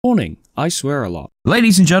Warning, I swear a lot.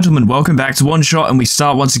 Ladies and gentlemen, welcome back to OneShot, and we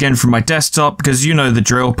start once again from my desktop because you know the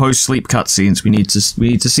drill. Post-sleep cutscenes. We need to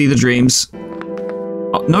see the dreams.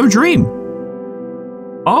 Oh, no dream.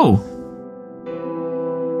 Oh,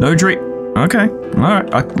 no dream. Okay, all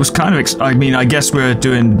right. I was kind of. I mean, I guess we're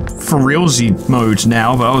doing for realsy mode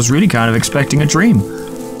now, but I was really kind of expecting a dream.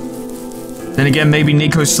 Then again, maybe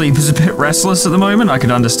Nico's sleep is a bit restless at the moment. I could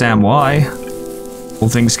understand why, all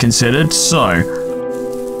things considered. So.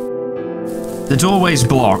 The doorway's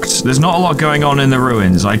blocked. There's not a lot going on in the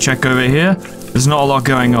ruins. I check over here. There's not a lot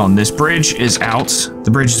going on. This bridge is out. The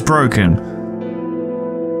bridge is broken.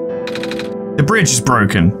 The bridge is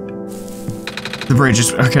broken. The bridge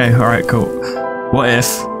is... Okay, alright, cool. What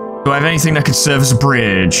if... Do I have anything that could serve as a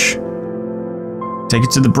bridge? Take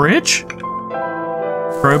it to the bridge?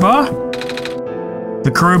 Crowbar?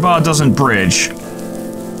 The crowbar doesn't bridge.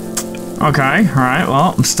 Okay, alright,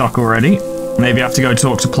 well, I'm stuck already. Maybe I have to go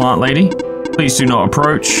talk to Plant Lady. Please do not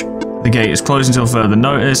approach. The gate is closed until further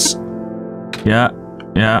notice. Yeah.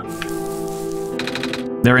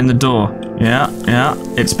 They're in the door. Yeah.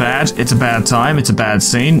 It's bad. It's a bad time. It's a bad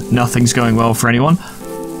scene. Nothing's going well for anyone.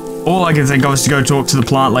 All I can think of is to go talk to the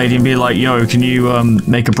plant lady and be like, yo, can you,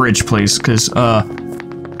 make a bridge, please? Because,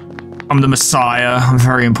 I'm the Messiah. I'm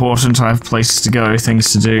very important. I have places to go,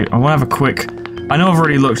 things to do. I want to have a quick... I know I've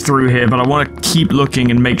already looked through here, but I want to keep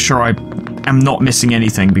looking and make sure I am not missing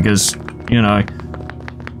anything, because... You know,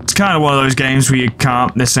 it's kind of one of those games where you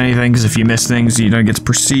can't miss anything, because if you miss things, you don't get to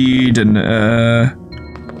proceed, and,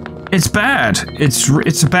 it's bad. It's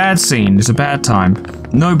a bad scene. It's a bad time.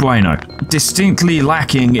 No bueno. Distinctly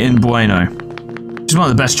lacking in bueno. Which is one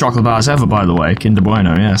of the best chocolate bars ever, by the way. Kinder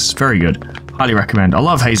Bueno, yes. Very good. Highly recommend. I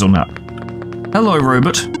love hazelnut. Hello,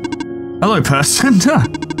 robot. Hello, person.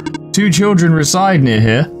 2 children reside near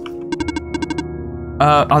here.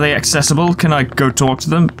 Are they accessible? Can I go talk to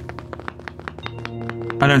them?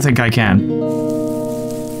 I don't think I can.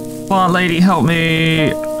 Plant lady, help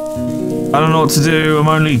me. I don't know what to do. I'm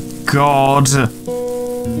only God.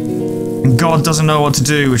 And God doesn't know what to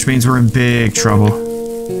do, which means we're in big trouble.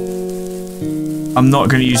 I'm not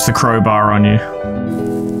going to use the crowbar on you.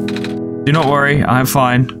 Do not worry, I am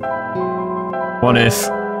fine. What if?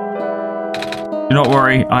 Do not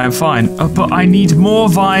worry, I am fine. But I need more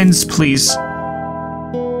vines, please.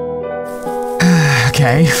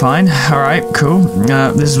 Okay, fine. Alright, cool.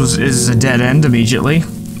 This is a dead end immediately.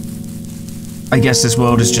 I guess this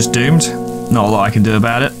world is just doomed. Not a lot I can do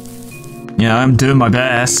about it. Yeah, I'm doing my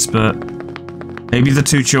best, but... Maybe the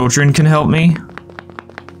 2 children can help me?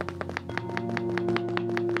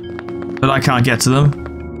 But I can't get to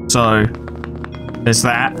them. So... There's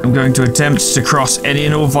that. I'm going to attempt to cross any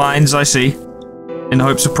and all vines I see. In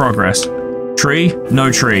hopes of progress. Tree? No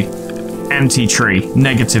tree. Anti-tree.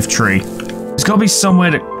 Negative tree. There's gotta be somewhere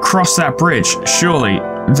to cross that bridge, surely.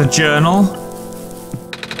 The journal?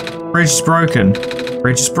 Bridge is broken.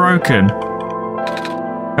 Bridge is broken.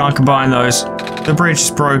 Can't combine those. The bridge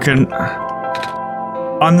is broken.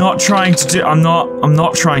 I'm not trying to do- I'm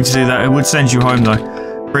not trying to do that. It would send you home though.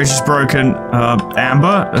 Bridge is broken.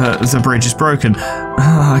 Amber? The bridge is broken.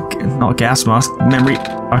 Not a gas mask. Memory-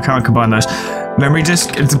 I can't combine those. Memory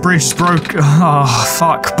disk? The bridge is broke. Oh,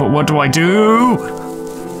 fuck. But what do I do?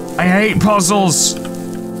 I hate puzzles!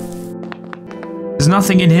 There's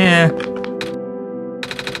nothing in here.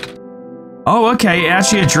 Oh, okay, it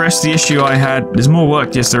actually addressed the issue I had. There's more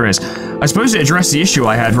work, yes there is. I suppose it addressed the issue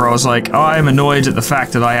I had where I was like, oh, I'm annoyed at the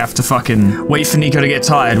fact that I have to fucking wait for Nico to get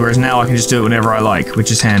tired, whereas now I can just do it whenever I like,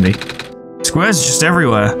 which is handy. Squares are just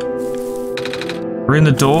everywhere. We're in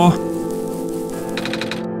the door.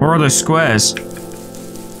 Where are those squares?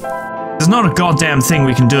 There's not a goddamn thing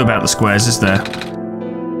we can do about the squares, is there?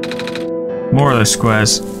 More of those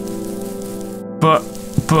squares. But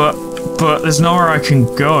there's nowhere I can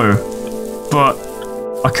go. But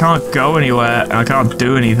I can't go anywhere, and I can't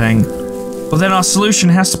do anything. Well then our solution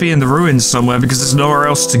has to be in the ruins somewhere, because there's nowhere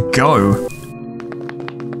else to go.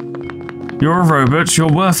 You're a robot,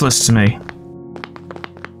 you're worthless to me.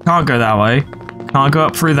 Can't go that way. Can't go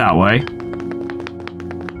up through that way.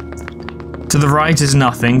 To the right is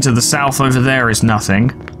nothing, to the south over there is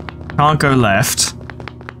nothing. Can't go left.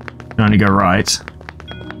 Can only go right.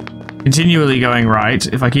 Continually going right.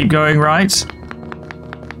 If I keep going right...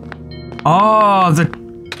 Oh, the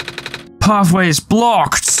pathway is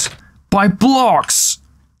blocked! By blocks!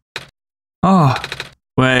 Oh.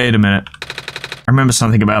 Wait a minute. I remember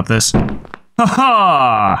something about this.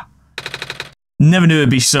 Ha-ha! Never knew it'd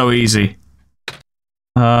be so easy.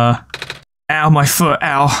 Ow, my foot,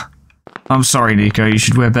 ow. I'm sorry, Nico, you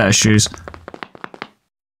should wear better shoes.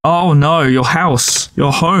 Oh no, your house.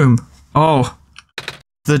 Your home. Oh.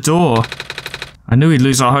 the door. I knew we'd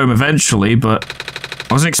lose our home eventually, but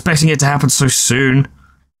I wasn't expecting it to happen so soon.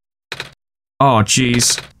 Oh,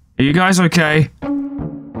 jeez. Are you guys okay?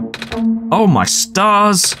 Oh, my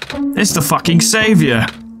stars. It's the fucking savior.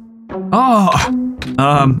 Oh.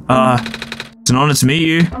 It's an honor to meet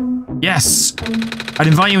you. Yes. I'd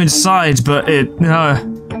invite you inside, but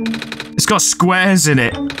it's got squares in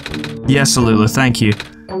it. Yes, Alula, thank you.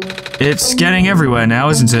 It's getting everywhere now,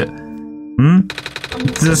 isn't it?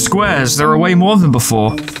 The squares, there are way more than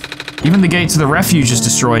before. Even the gate to the refuge is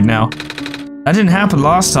destroyed now. That didn't happen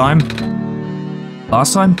last time.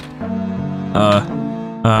 Last time?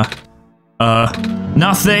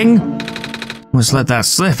 Nothing! Almost let that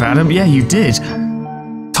slip, Adam. Yeah, you did.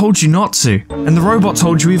 Told you not to. And the robot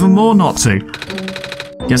told you even more not to.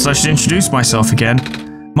 Guess I should introduce myself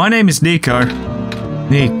again. My name is Nico.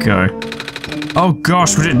 Nico. Oh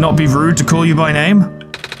gosh, would it not be rude to call you by name?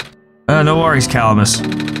 No worries, Calamus.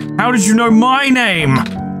 How did you know my name?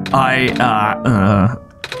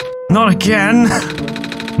 Not again.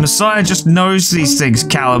 Messiah just knows these things,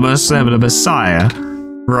 Calamus. They're the Messiah.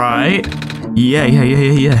 Right? Yeah.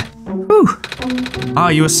 Whew. Ah,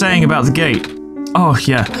 you were saying about the gate. Oh,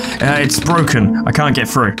 yeah. It's broken. I can't get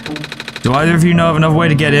through. Do either of you know of another way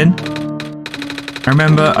to get in?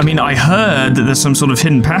 I heard that there's some sort of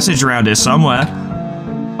hidden passage around here somewhere.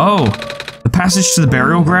 Oh, the passage to the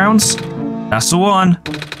burial grounds? That's the one.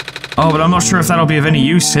 Oh, but I'm not sure if that'll be of any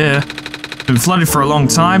use here. It's been flooded for a long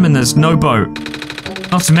time and there's no boat.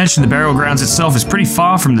 Not to mention the burial grounds itself is pretty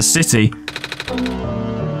far from the city.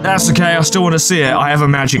 That's okay, I still want to see it. I have a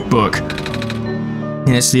magic book. And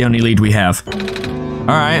it's the only lead we have.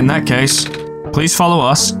 Alright, in that case, please follow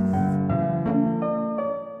us.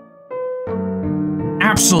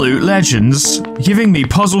 Absolute legends, giving me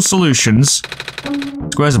puzzle solutions.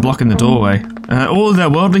 Squares are blocking the doorway. All of their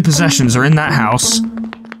worldly possessions are in that house.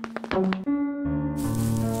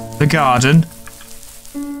 The garden.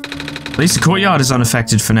 At least the courtyard is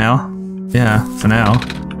unaffected for now. Yeah, for now.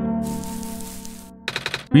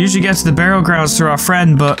 We usually get to the burial grounds through our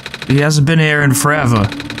friend, but he hasn't been here in forever.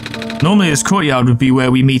 Normally this courtyard would be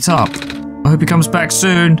where we meet up. I hope he comes back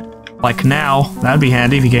soon. Like now. That'd be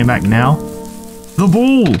handy if he came back now. The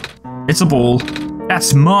ball! It's a ball.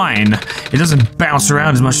 That's mine! It doesn't bounce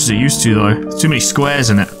around as much as it used to, though. There's too many squares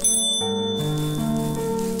in it.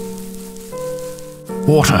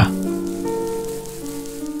 Water.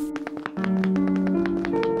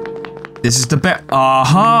 This is the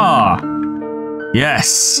Aha!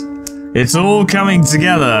 Yes! It's all coming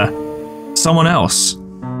together. Someone else.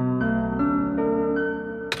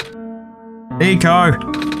 Nico!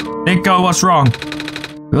 Nico, what's wrong?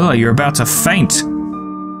 Ugh, you're about to faint.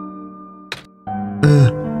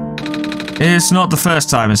 It's not the first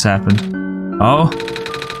time it's happened. Oh?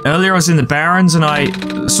 Earlier I was in the Barrens and I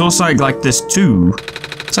saw something like this too.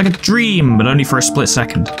 It's like a dream, but only for a split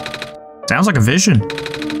second. Sounds like a vision.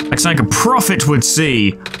 Like something a prophet would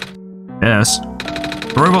see. Yes.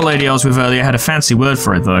 The robot lady I was with earlier had a fancy word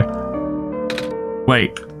for it though.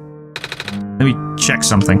 Wait. Let me check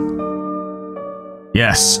something.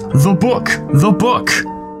 Yes. The book! The book!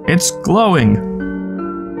 It's glowing.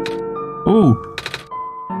 Ooh.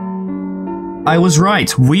 I was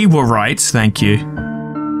right. We were right. Thank you.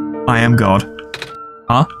 I am God.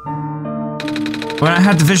 Huh? When I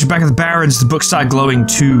had the vision back at the Barrens, the book started glowing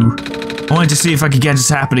too. I wanted to see if I could get it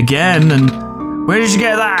to happen again, and... Where did you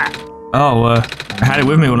get that? Oh, I had it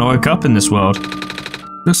with me when I woke up in this world.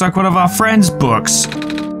 Looks like one of our friends' books.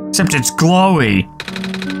 Except it's glowy.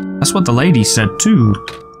 That's what the lady said too.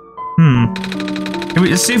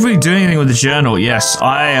 Let's see if we can do anything with the journal. Yes,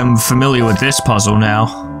 I am familiar with this puzzle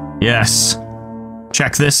now. Yes.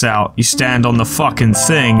 Check this out. You stand on the fucking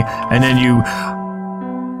thing, and then you...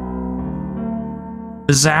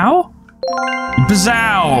 Bazow?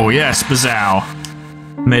 Bazow! Yes, bazow.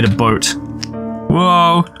 Made a boat.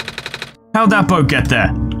 Whoa. How'd that boat get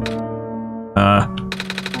there?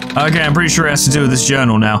 Okay, I'm pretty sure it has to do with this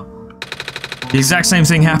journal now. The exact same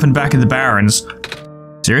thing happened back in the Barrens.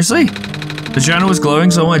 Seriously? The journal was glowing,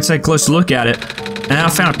 so I wanted to take a closer look at it. And I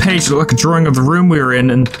found a page that looked like a drawing of the room we were in,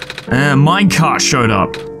 and a minecart showed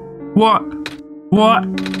up. What? What?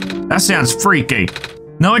 That sounds freaky.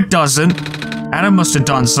 No, it doesn't. Adam must have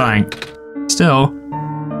done something. Still.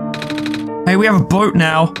 Hey, we have a boat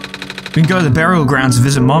now. We can go to the burial grounds and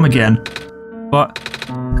visit Mom again. But,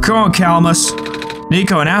 come on, Calamus.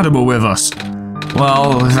 Nico and Adam are with us.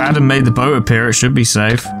 Well, if Adam made the boat appear, it should be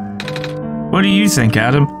safe. What do you think,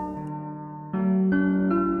 Adam?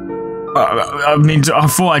 I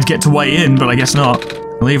thought I'd get to weigh in, but I guess not.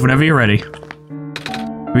 Leave whenever you're ready.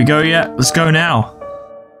 Here we go yet? Let's go now.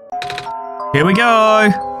 Here we go.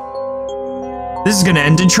 This is gonna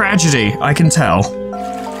end in tragedy, I can tell.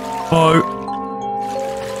 Boat.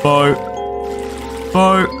 Boat.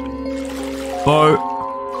 Boat. Boat.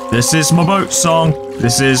 This is my boat song.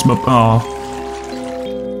 This is my... Oh.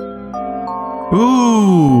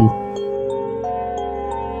 Ooh.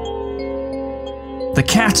 The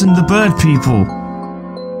cat and the bird people.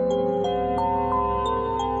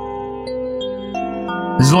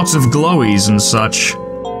 There's lots of glowies and such.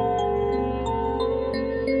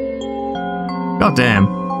 God damn.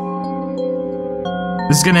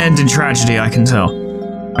 This is gonna end in tragedy, I can tell.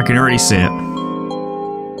 I can already see it.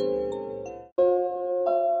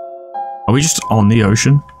 Are we just on the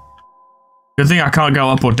ocean? Good thing I can't go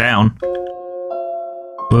up or down.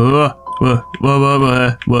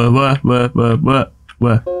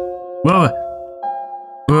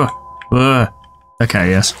 Okay,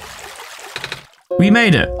 yes. We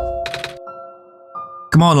made it.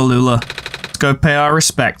 Come on, Alula. Let's go pay our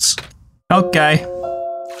respects. Okay.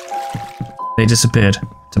 They disappeared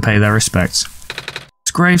to pay their respects.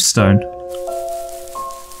 It's gravestone.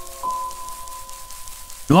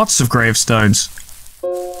 Lots of gravestones.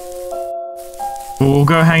 We'll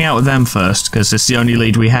go hang out with them first, because it's the only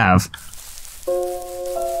lead we have.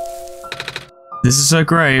 This is her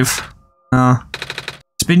grave.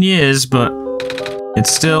 It's been years, but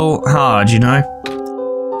it's still hard, you know?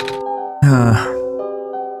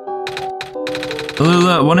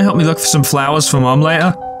 Lula, wanna help me look for some flowers for Mom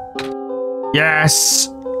later? Yes!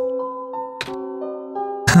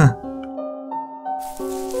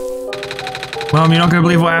 Mom, you're not gonna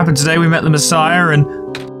believe what happened today. We met the Messiah and...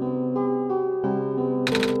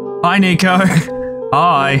 Hi, Nico.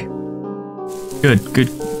 Hi. Good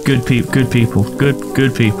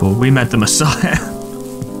people. We met the Messiah.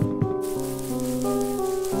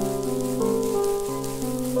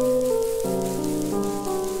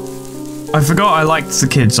 I forgot I liked the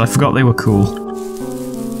kids. I forgot they were cool.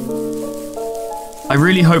 I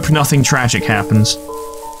really hope nothing tragic happens.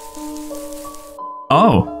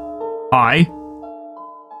 Oh. Hi.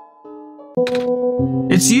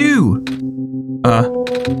 It's you!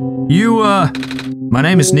 My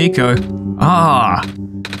name is Nico. Ah,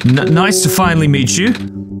 nice to finally meet you.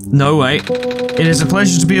 No, wait. It is a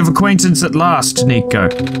pleasure to be of acquaintance at last, Nico.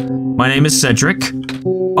 My name is Cedric.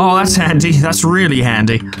 Oh, that's handy. That's really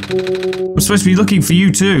handy. I'm supposed to be looking for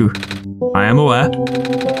you too. I am aware.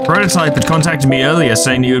 Prototype had contacted me earlier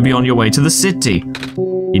saying you would be on your way to the city.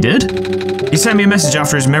 He did? He sent me a message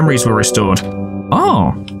after his memories were restored.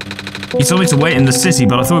 Oh. He told me to wait in the city,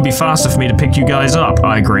 but I thought it'd be faster for me to pick you guys up.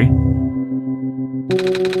 I agree.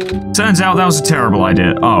 Turns out that was a terrible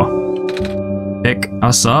idea. Oh. Pick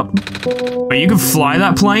us up? But you can fly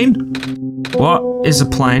that plane? What is a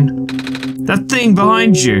plane? That thing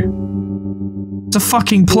behind you. It's a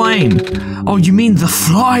fucking plane. Oh, you mean the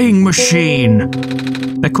flying machine?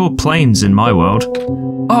 They're called planes in my world.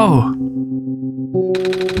 Oh.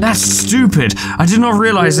 That's stupid. I did not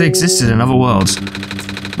realize they existed in other worlds.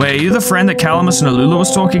 Wait, are you the friend that Calamus and Alula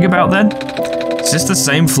was talking about then? Is this the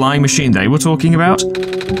same flying machine they were talking about?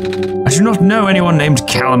 I do not know anyone named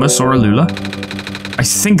Calamus or Alula. I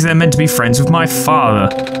think they're meant to be friends with my father.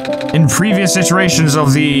 In previous iterations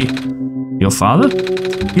of the... Your father?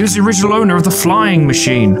 He was the original owner of the flying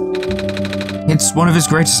machine. It's one of his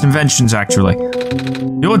greatest inventions, actually.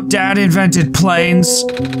 Your dad invented planes.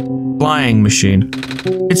 Flying machine.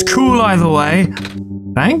 It's cool either way.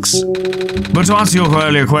 Thanks. But to answer your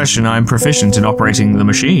earlier question, I'm proficient in operating the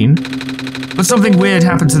machine. But something weird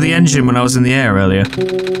happened to the engine when I was in the air earlier.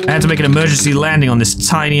 I had to make an emergency landing on this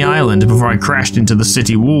tiny island before I crashed into the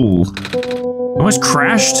city wall. Almost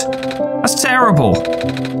crashed? That's terrible.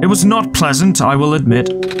 It was not pleasant, I will admit.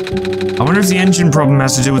 I wonder if the engine problem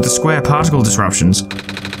has to do with the square particle disruptions.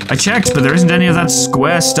 I checked, but there isn't any of that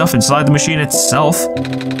square stuff inside the machine itself.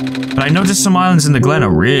 But I noticed some islands in the Glen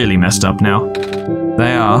are really messed up now.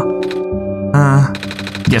 They are.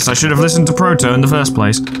 Guess I should have listened to Proto in the first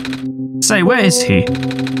place. Say, where is he?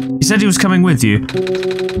 He said he was coming with you.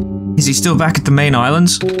 Is he still back at the main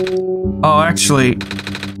islands? Oh, actually,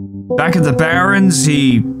 back at the Barrens,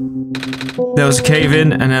 there was a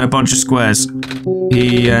cave-in and then a bunch of squares.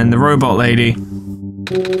 He and the robot lady,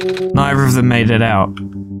 neither of them made it out.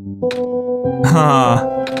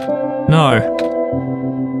 No.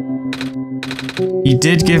 He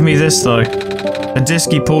did give me this, though. A disc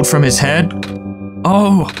he pulled from his head.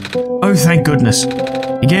 Oh, thank goodness.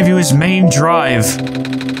 He gave you his main drive.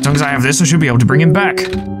 As long as I have this, I should be able to bring him back.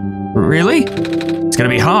 Really? It's gonna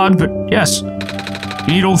be hard, but yes.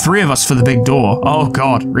 You need all three of us for the big door. Oh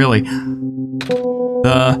god, really.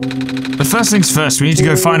 But first things first, we need to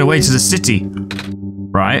go find a way to the city.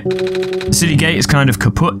 Right. The city gate is kind of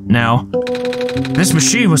kaput now. If this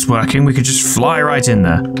machine was working, we could just fly right in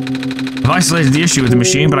there. I've isolated the issue with the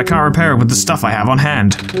machine, but I can't repair it with the stuff I have on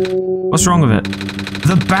hand. What's wrong with it?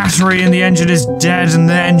 The battery in the engine is dead, and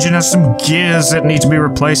the engine has some gears that need to be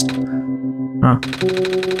replaced. Huh.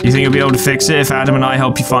 You think you'll be able to fix it if Adam and I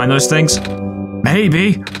help you find those things?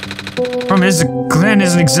 Maybe. Problem is, the Glen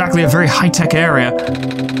isn't exactly a very high-tech area.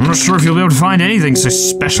 I'm not sure if you'll be able to find anything so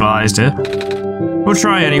specialized here. We'll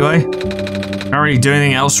try anyway. Can't really do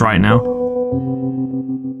anything else right now.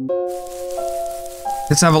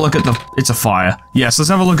 Let's have a look at the... It's a fire. Yes, let's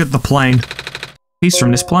have a look at the plane. Piece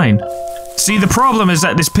from this plane. See, the problem is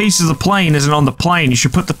that this piece of the plane isn't on the plane. You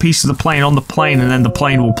should put the piece of the plane on the plane and then the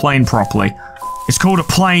plane will plane properly. It's called a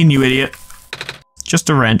plane, you idiot. Just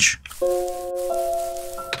a wrench.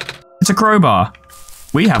 It's a crowbar.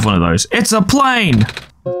 We have one of those. It's a plane!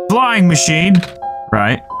 Flying machine!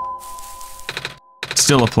 Right.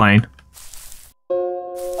 Still a plane.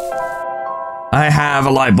 I have a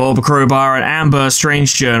light bulb, a crowbar, an amber,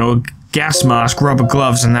 strange journal, a gas mask, rubber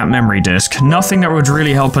gloves, and that memory disk. Nothing that would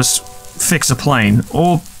really help us fix a plane,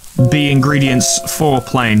 or be ingredients for a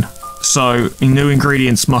plane. So, new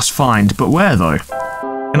ingredients must find. But where, though?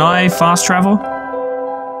 Can I fast travel?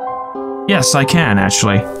 Yes, I can,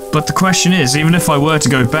 actually. But the question is, even if I were to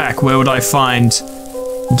go back, where would I find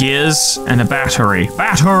gears and a battery?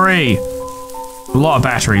 Battery! A lot of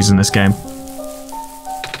batteries in this game.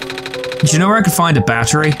 Do you know where I could find a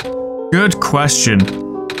battery? Good question.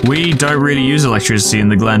 We don't really use electricity in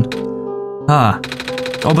the Glen. Ah.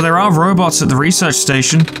 Oh, but there are robots at the research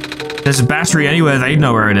station. If there's a battery anywhere, they'd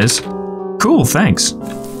know where it is. Cool, thanks. You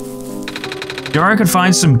know where I could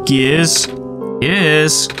find some gears?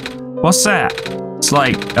 Gears? What's that? It's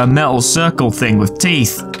like a metal circle thing with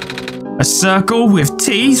teeth. A circle with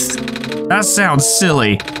teeth? That sounds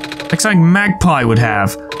silly. Like something Magpie would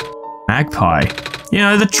have. Magpie? You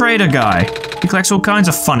know, the trader guy. He collects all kinds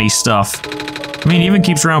of funny stuff. I mean, he even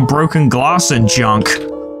keeps around broken glass and junk.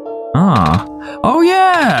 Ah. Oh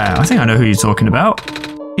yeah! I think I know who you're talking about.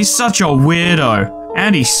 He's such a weirdo.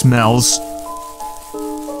 And he smells.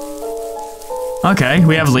 Okay,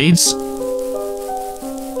 we have leads.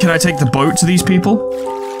 Can I take the boat to these people?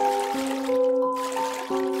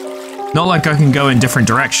 Not like I can go in different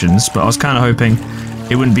directions, but I was kind of hoping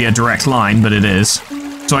it wouldn't be a direct line, but it is.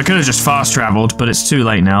 So I could have just fast traveled, but it's too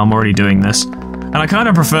late now, I'm already doing this. And I kind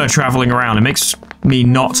of prefer traveling around, it makes me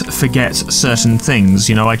not forget certain things,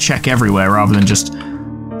 you know, I check everywhere rather than just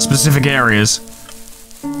specific areas.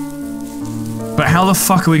 But how the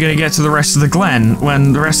fuck are we going to get to the rest of the Glen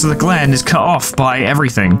when the rest of the Glen is cut off by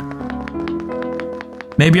everything?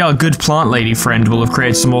 Maybe our good plant lady friend will have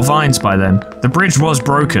created some more vines by then. The bridge was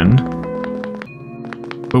broken.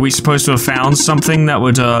 Were we supposed to have found something that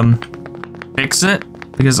would, fix it?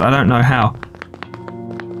 Because I don't know how.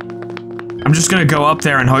 I'm just gonna go up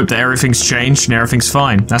there and hope that everything's changed and everything's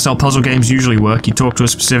fine. That's how puzzle games usually work. You talk to a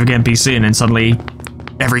specific NPC and then suddenly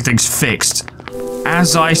everything's fixed.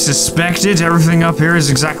 As I suspected, everything up here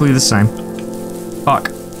is exactly the same.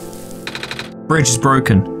 Fuck. Bridge is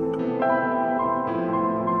broken.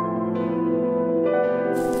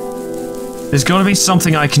 There's gotta be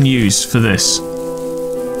something I can use for this.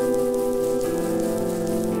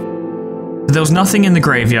 There was nothing in the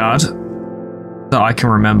graveyard that I can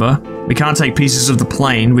remember. We can't take pieces of the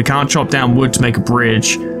plane. We can't chop down wood to make a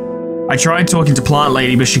bridge. I tried talking to Plant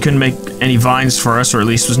Lady, but she couldn't make any vines for us, or at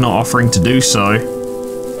least was not offering to do so.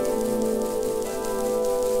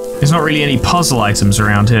 There's not really any puzzle items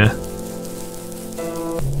around here.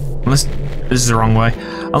 Unless... this is the wrong way.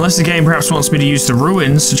 Unless the game perhaps wants me to use the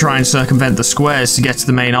ruins to try and circumvent the squares to get to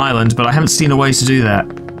the main island, but I haven't seen a way to do that.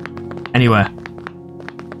 Anywhere.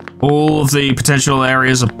 All of the potential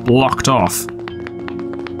areas are blocked off.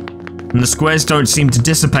 And the squares don't seem to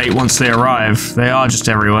dissipate once they arrive. They are just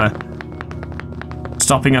everywhere.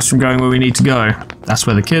 Stopping us from going where we need to go. That's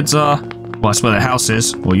where the kids are. Well, that's where the house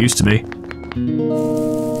is, or used to be.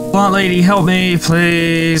 Plant lady, help me,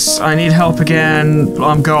 please. I need help again.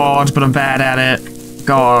 I'm God, but I'm bad at it.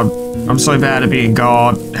 God. I'm so bad at being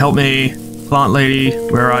God. Help me. Plant lady,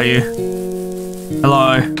 where are you?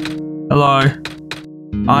 Hello. Hello.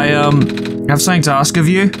 I have something to ask of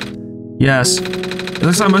you? Yes. It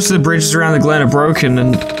looks like most of the bridges around the Glen are broken,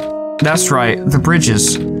 and... that's right, the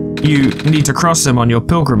bridges. You need to cross them on your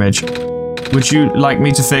pilgrimage. Would you like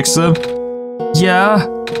me to fix them? Yeah?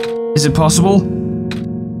 Is it possible?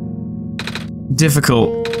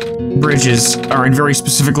 Difficult. Bridges are in very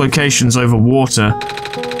specific locations over water.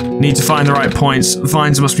 Need to find the right points.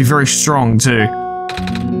 Vines must be very strong, too.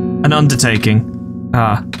 An undertaking.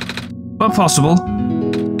 Ah. But possible.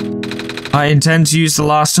 I intend to use the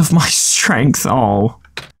last of my strength. Oh.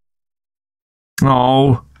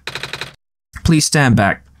 Oh. Please stand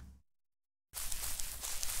back.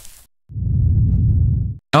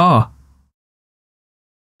 Oh.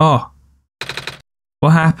 Oh.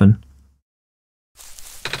 What happened?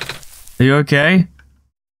 Are you okay?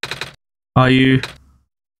 Are you?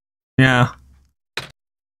 Yeah.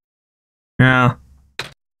 Yeah.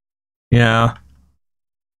 Yeah.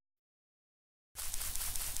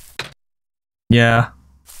 Yeah.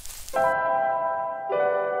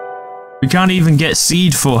 We can't even get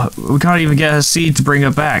seed for her. We can't even get her seed to bring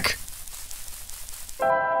her back.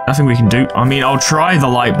 Nothing we can do. I mean, I'll try the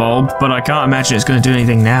light bulb, but I can't imagine it's going to do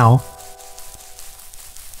anything now.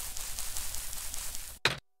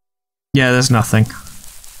 Yeah, there's nothing.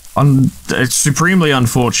 It's supremely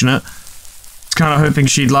unfortunate. I was kind of hoping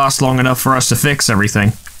she'd last long enough for us to fix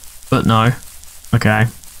everything. But no. Okay.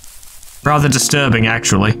 Rather disturbing,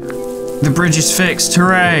 actually. The bridge is fixed,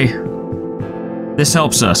 hooray! This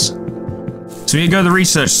helps us. So we can go to the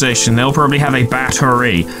research station, they'll probably have a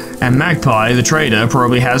battery. And Magpie, the trader,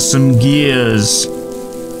 probably has some gears.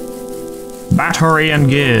 Battery and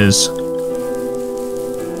gears.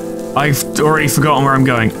 I've already forgotten where I'm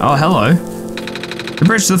going. Oh, hello. The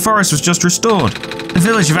bridge to the forest was just restored. The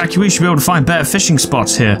village evacuee should be able to find better fishing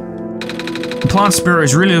spots here. The plant spirit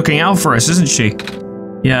is really looking out for us, isn't she?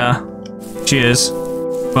 Yeah, she is.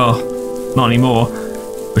 Well, not anymore.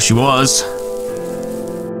 But she was.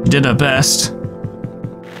 She did her best.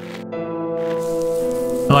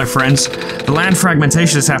 Hello, friends. The land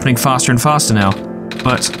fragmentation is happening faster and faster now.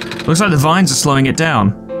 But looks like the vines are slowing it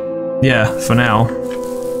down. Yeah, for now.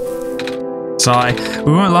 Sigh.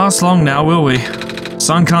 We won't last long now, will we?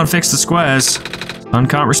 Sun can't fix the squares. Sun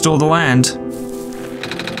can't restore the land.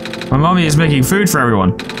 My mommy is making food for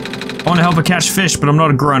everyone. I want to help her catch fish, but I'm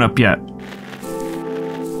not a grown-up yet.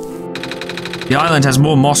 The island has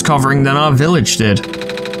more moss covering than our village did.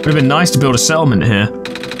 It would have been nice to build a settlement here.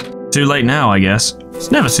 Too late now, I guess. It's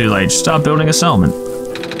never too late to start building a settlement.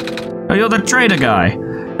 Oh, you're the trader guy.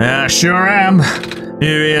 Sure am. You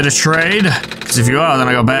here to trade? Because if you are, then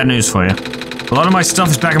I got bad news for you. A lot of my stuff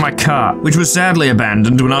is back in my car, which was sadly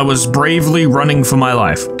abandoned when I was bravely running for my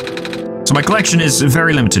life. So my collection is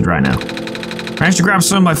very limited right now. I managed to grab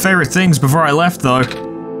some of my favorite things before I left, though.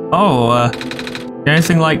 Oh,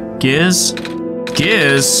 anything like gears?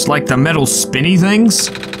 Gears? Like the metal spinny things?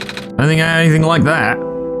 I don't think I had anything like that.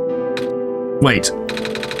 Wait.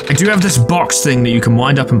 I do have this box thing that you can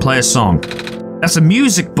wind up and play a song. That's a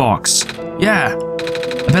music box. Yeah.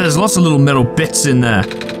 I bet there's lots of little metal bits in there.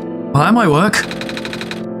 Well, that might work.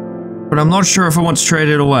 But I'm not sure if I want to trade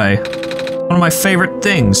it away. One of my favorite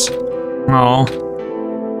things. Oh.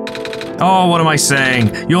 Oh, what am I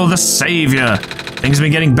saying? You're the savior. Things have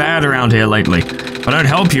been getting bad around here lately. If I don't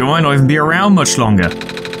help you, I might not even be around much longer.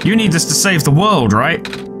 You need this to save the world, right?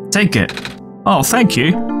 Take it. Oh, thank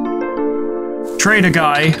you. Trader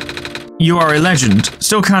guy, you are a legend.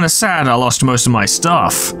 Still kind of sad I lost most of my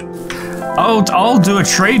stuff. I'll do a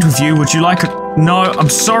trade with you. Would you like a... No, I'm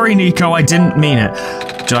sorry, Nico. I didn't mean it.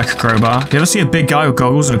 Would you like a crowbar? You ever see a big guy with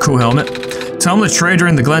goggles and a cool helmet? Tell him the trader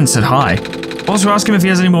in the glen said hi. Also ask him if he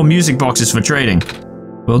has any more music boxes for trading.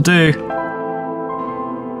 Will do.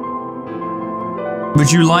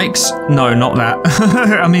 Would you like... No, not that.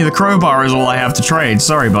 I mean, the crowbar is all I have to trade.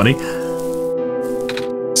 Sorry, buddy.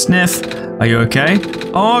 Sniff. Are you okay?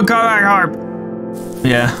 Oh, go back home.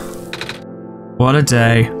 Yeah. What a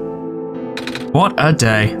day. What a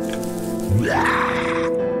day.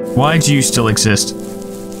 Why do you still exist?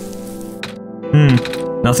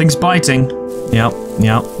 Nothing's biting. Yep.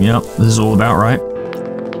 This is all about right.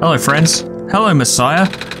 Hello, friends. Hello, Messiah.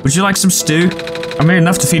 Would you like some stew? I made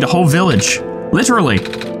enough to feed a whole village. Literally.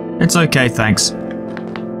 It's okay, thanks.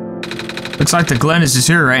 Looks like the glen is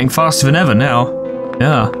deteriorating faster than ever now.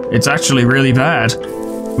 Yeah, it's actually really bad.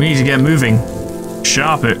 We need to get moving.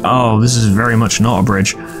 Sharp it. Oh, this is very much not a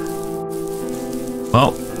bridge.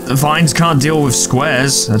 Well, the vines can't deal with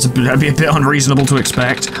squares. That'd be a bit unreasonable to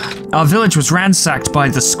expect. Our village was ransacked by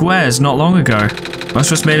the squares not long ago. Most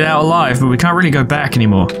of us made it out alive, but we can't really go back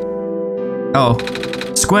anymore. Oh,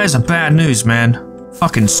 squares are bad news, man.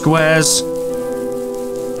 Fucking squares.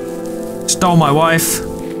 Stole my wife.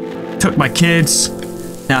 Took my kids.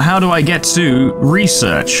 Now, how do I get to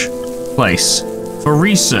research place? For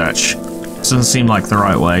research. Doesn't seem like the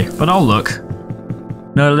right way, but I'll look.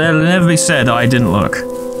 No, it'll never be said I didn't look.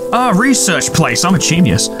 Ah, research place, I'm a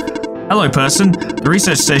genius. Hello, person. The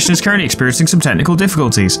research station is currently experiencing some technical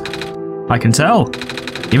difficulties. I can tell.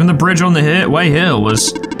 Even the bridge on the way here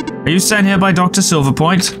was... Are you staying here by Dr.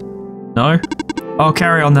 Silverpoint? No? I'll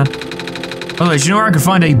carry on then. By the way, do you know where I could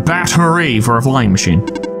find a battery for a flying machine?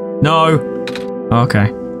 No. Okay.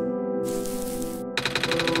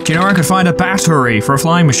 Do you know where I could find a battery for a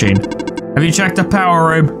flying machine? Have you checked the power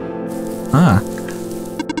room? Ah.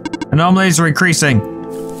 Anomalies are increasing.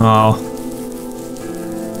 Oh.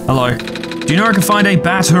 Hello. Do you know where I can find a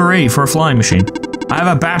battery for a flying machine? I have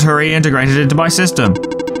a battery integrated into my system.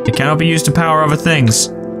 It cannot be used to power other things.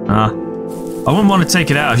 I wouldn't want to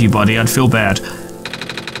take it out of you, buddy. I'd feel bad. Do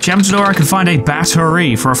you happen to know where I can find a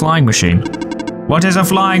battery for a flying machine? What is a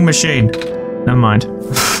flying machine? Never mind.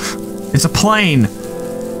 It's a plane.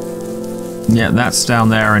 Yeah, that's down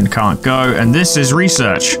there and can't go. And this is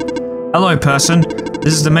research. Hello, person.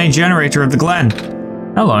 This is the main generator of the Glen.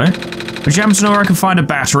 Hello. Would you happen to know where I can find a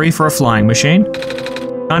battery for a flying machine?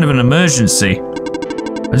 Kind of an emergency.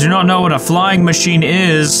 I do not know what a flying machine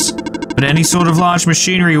is, but any sort of large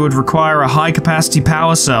machinery would require a high-capacity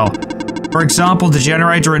power cell. For example, the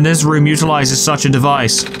generator in this room utilizes such a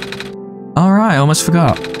device. Alright, I almost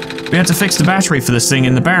forgot. We had to fix the battery for this thing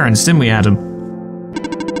in the Barrens, didn't we, Adam?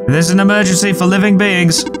 If there's an emergency for living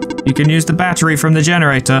beings, you can use the battery from the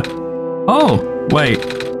generator. Oh, wait.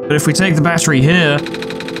 But if we take the battery here,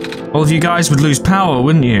 all of you guys would lose power,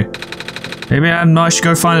 wouldn't you? Maybe Adam and I should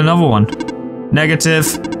go find another one. Negative.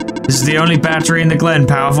 This is the only battery in the Glen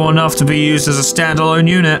powerful enough to be used as a standalone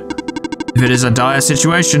unit. If it is a dire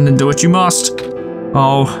situation, then do what you must.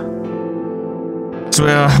 Oh. So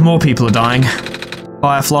more people are dying.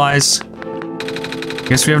 Fireflies.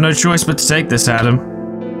 Guess we have no choice but to take this, Adam.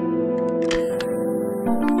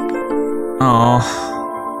 Oh.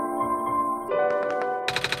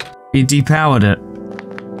 He depowered it.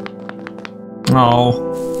 Oh.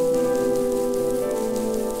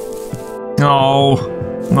 No.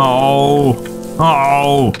 No.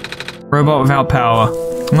 Oh. Robot without power.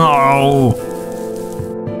 No.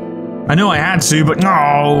 I knew I had to, but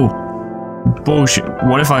no. Bullshit.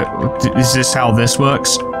 What if is this how this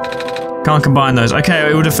works? Can't combine those. Okay,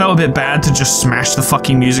 it would have felt a bit bad to just smash the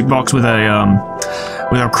fucking music box with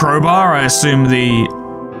a crowbar. I assume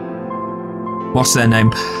what's their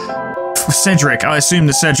name? Cedric. I assume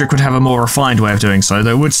that Cedric would have a more refined way of doing so,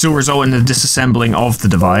 though it would still result in the disassembling of the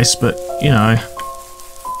device, but, you know.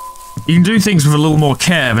 You can do things with a little more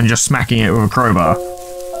care than just smacking it with a crowbar.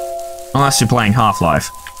 Unless you're playing Half-Life.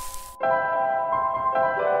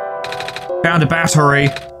 Found a battery.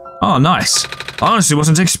 Oh, nice. I honestly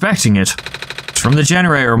wasn't expecting it. It's from the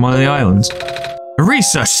generator on one of the islands. A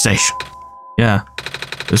research station. Yeah.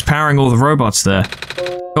 It was powering all the robots there.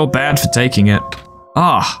 Felt bad for taking it.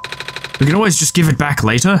 Ah. We can always just give it back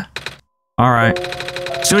later. Alright.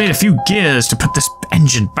 Still need a few gears to put this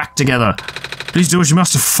engine back together. Please do what you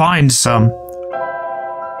must to find some.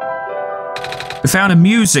 We found a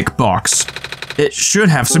music box. It should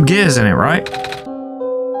have some gears in it, right?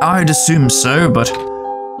 I'd assume so, but...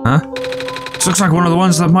 Huh? This looks like one of the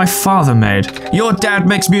ones that my father made. Your dad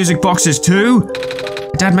makes music boxes too?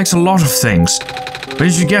 My dad makes a lot of things. Where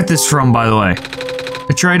did you get this from, by the way?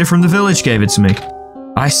 A trader from the village gave it to me.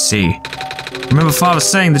 I see. I remember father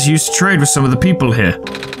saying that he used to trade with some of the people here.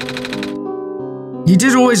 He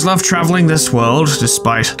did always love traveling this world,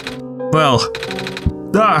 despite... Well...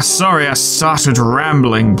 sorry I started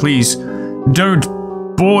rambling. Please, don't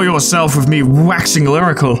bore yourself with me waxing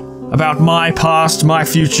lyrical about my past, my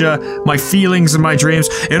future, my feelings and my dreams.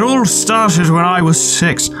 It all started when I was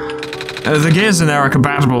 6. The gears in there are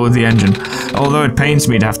compatible with the engine, although it pains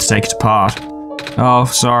me to have to take it apart. Oh,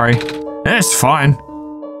 sorry. It's fine.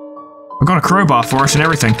 I've got a crowbar for it and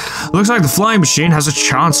everything. Looks like the flying machine has a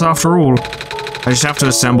chance after all. I just have to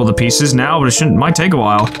assemble the pieces now, but it might take a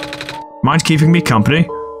while. Mind keeping me company?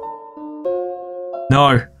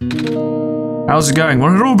 No. How's it going?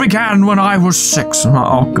 Well, it all began when I was 6.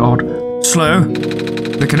 Oh god. Slow.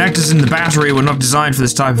 The connectors in the battery were not designed for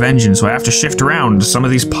this type of engine, so I have to shift around some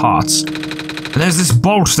of these parts. And there's this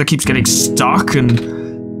bolt that keeps getting stuck and...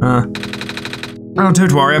 Oh,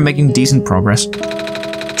 don't worry, I'm making decent progress.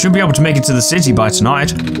 Should be able to make it to the city by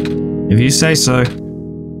tonight. If you say so.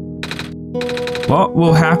 What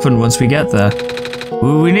will happen once we get there?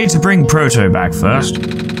 Well, we need to bring Proto back first.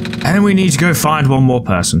 And we need to go find one more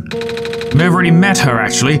person. I've already met her,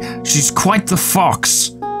 actually. She's quite the fox.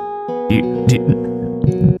 Do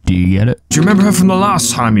you get it? Do you remember her from the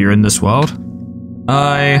last time you were in this world?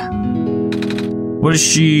 What does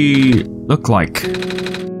she look like?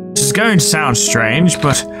 She's going to sound strange,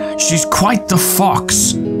 but she's quite the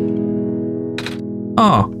fox.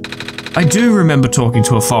 Oh, I do remember talking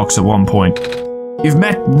to a fox at one point. You've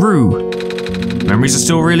met Rue. Memories are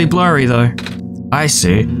still really blurry, though. I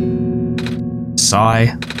see.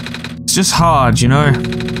 Sigh. It's just hard, you know?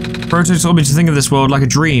 Proto told me to think of this world like a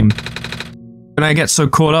dream. when I get so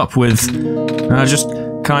caught up with, I just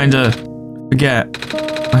kinda forget.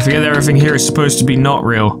 I forget that everything here is supposed to be not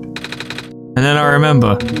real. And then I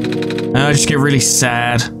remember. And I just get really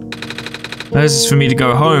sad. This is for me to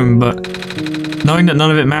go home, but knowing that none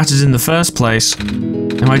of it matters in the first place,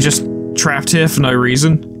 am I just trapped here for no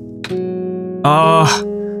reason?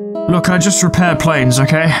 Look, I just repair planes,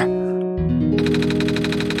 okay?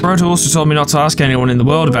 Proto also told me not to ask anyone in the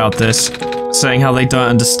world about this, saying how they don't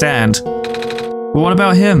understand. But what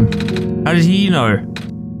about him? How did he know?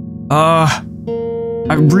 I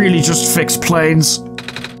really just fix planes.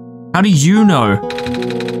 How do you know?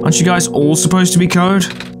 Aren't you guys all supposed to be code?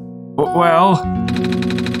 Well,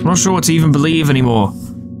 I'm not sure what to even believe anymore.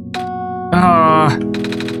 I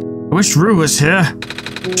wish Rue was here.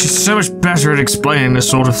 She's so much better at explaining this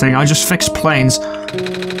sort of thing. I just fix planes.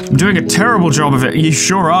 I'm doing a terrible job of it. You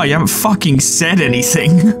sure are. You haven't fucking said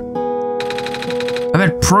anything. I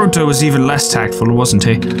bet Proto was even less tactful, wasn't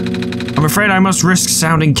he? I'm afraid I must risk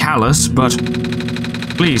sounding callous, but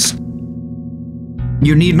please.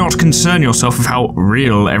 You need not concern yourself with how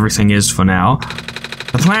real everything is for now.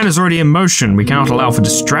 The plan is already in motion. We cannot allow for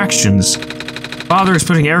distractions. Father is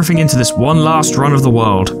putting everything into this one last run of the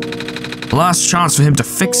world. The last chance for him to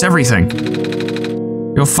fix everything.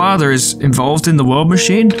 Your father is involved in the world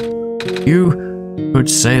machine? You would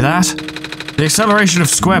say that? The acceleration of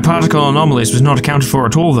square particle anomalies was not accounted for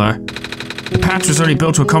at all, though. The patch was only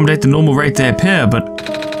built to accommodate the normal rate they appear, but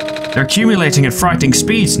they're accumulating at frightening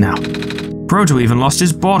speeds now. Proto even lost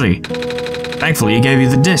his body. Thankfully, he gave you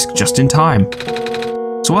the disc just in time.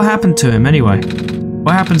 So what happened to him anyway?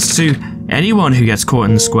 What happens to anyone who gets caught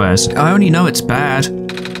in the squares? I only know it's bad.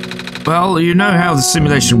 Well, you know how the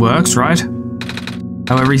simulation works, right?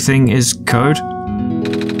 How everything is code?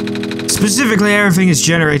 Specifically, everything is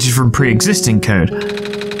generated from pre-existing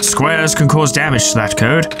code. Squares can cause damage to that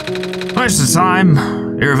code. Most of the time,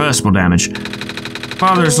 irreversible damage.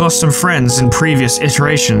 Father has lost some friends in previous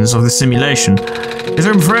iterations of the simulation. It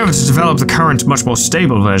took him forever to develop the current, much more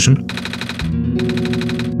stable version.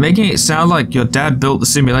 Making it sound like your dad built the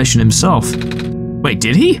simulation himself. Wait,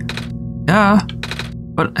 did he? Yeah.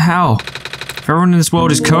 But how? If everyone in this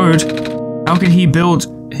world is code, how can he build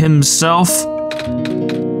himself?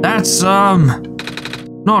 That's,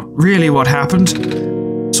 not really what happened.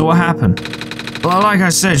 So what happened? Well, like I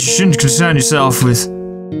said, you shouldn't concern yourself with...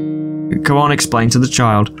 Go on, explain to the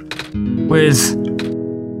child. With...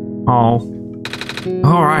 Oh.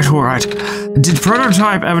 Alright. Did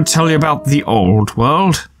Prototype ever tell you about the old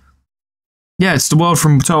world? Yeah, it's the world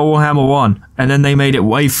from Total Warhammer 1, and then they made it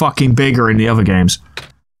way fucking bigger in the other games.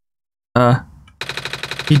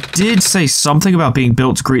 He did say something about being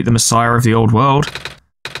built to greet the Messiah of the old world.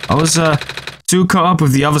 I was, too caught up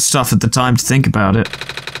with the other stuff at the time to think about it.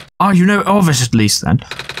 Oh, you know of it at least then.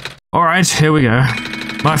 Alright, here we go.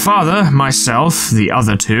 My father, myself, the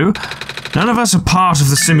other two, none of us are part of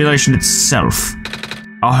the simulation itself.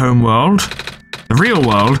 Our home world, the real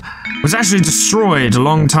world, was actually destroyed a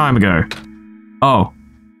long time ago. Oh.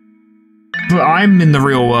 But I'm in the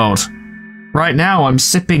real world. Right now, I'm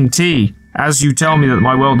sipping tea, as you tell me that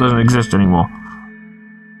my world doesn't exist anymore.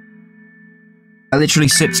 I literally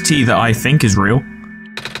sipped tea that I think is real.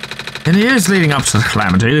 In the years leading up to the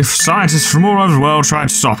calamity, scientists from all over the world tried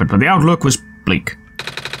to stop it, but the outlook was bleak.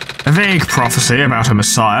 A vague prophecy about a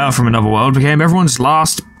messiah from another world became everyone's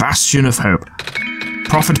last bastion of hope.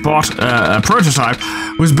 A prototype,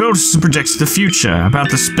 was built to predict the future about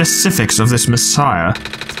the specifics of this messiah.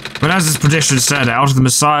 But as its predictions turned out, the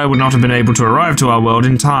messiah would not have been able to arrive to our world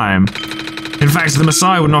in time. In fact, the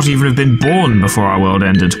messiah would not even have been born before our world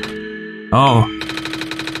ended. Oh.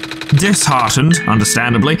 Disheartened,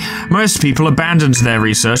 understandably, most people abandoned their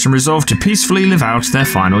research and resolved to peacefully live out their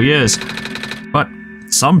final years. But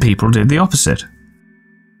some people did the opposite.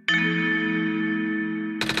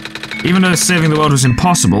 Even though saving the world was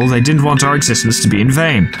impossible, they didn't want our existence to be in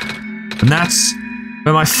vain. And that's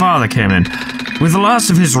where my father came in. With the last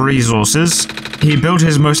of his resources, he built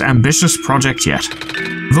his most ambitious project yet.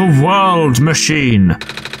 The World Machine.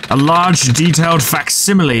 A large, detailed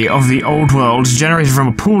facsimile of the old world generated from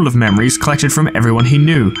a pool of memories collected from everyone he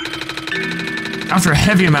knew. After a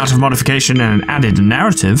heavy amount of modification and an added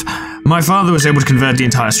narrative, my father was able to convert the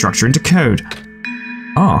entire structure into code.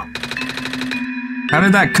 Oh. How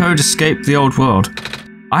did that code escape the old world?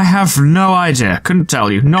 I have no idea, couldn't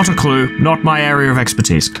tell you, not a clue, not my area of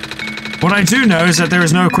expertise. What I do know is that there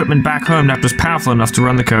is no equipment back home that was powerful enough to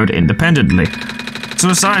run the code independently. So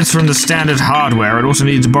aside from the standard hardware, it also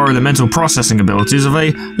needed to borrow the mental processing abilities of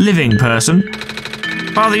a living person.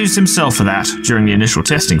 Father used himself for that during the initial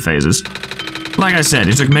testing phases. Like I said,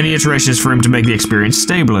 it took many iterations for him to make the experience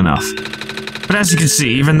stable enough. But as you can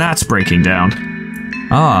see, even that's breaking down.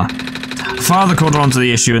 Ah. Father caught on to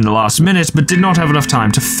the issue in the last minute, but did not have enough time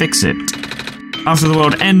to fix it. After the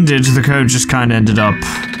world ended, the code just kinda ended up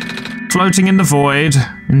floating in the void,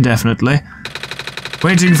 indefinitely,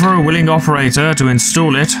 waiting for a willing operator to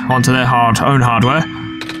install it onto their own hardware.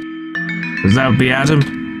 That would be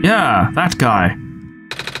Adam? Yeah, that guy.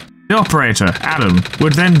 The operator, Adam,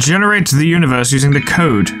 would then generate the universe using the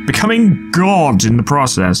code, becoming God in the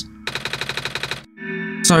process.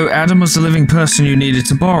 So Adam was the living person you needed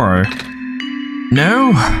to borrow?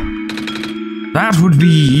 No? That would be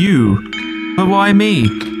you. But why me?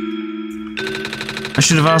 I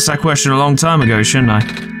should have asked that question a long time ago, shouldn't I?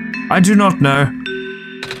 I do not know.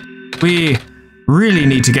 We really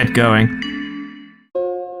need to get going.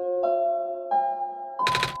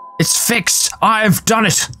 It's fixed! I've done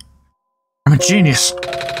it! I'm a genius.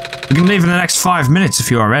 We can leave in the next 5 minutes if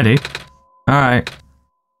you are ready. Alright.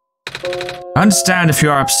 I understand if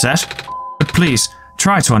you are upset, but please,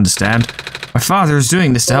 try to understand. My father is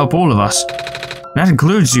doing this to help all of us. That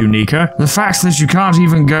includes you, Nika. The fact that you can't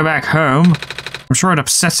even go back home, I'm sure it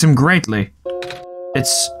upsets him greatly.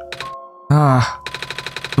 It's... the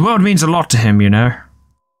world means a lot to him, you know.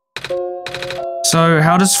 So,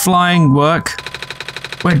 how does flying work?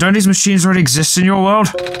 Wait, don't these machines already exist in your world?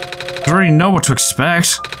 I already know what to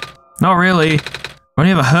expect. Not really. I've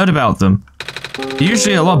only ever heard about them. They're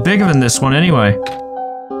usually a lot bigger than this one anyway.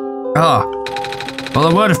 Well,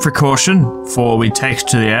 a word of precaution before we take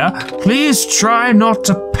to the air. Please try not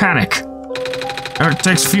to panic. It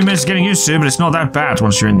takes a few minutes getting used to, but it's not that bad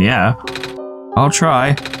once you're in the air. I'll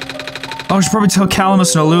try. Oh, I should probably tell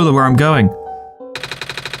Calamus and Alula where I'm going.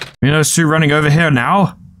 You know those two running over here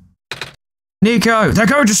now? Nico, they're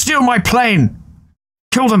going to steal my plane!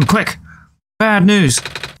 Kill them, quick! Bad news.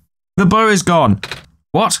 The bow is gone.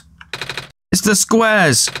 What? It's the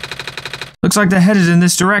squares. Looks like they're headed in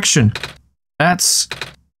this direction. That's...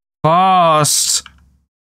 fast.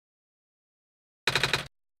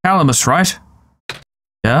 Calamus, right?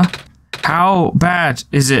 Yeah? How bad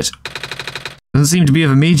is it? Doesn't seem to be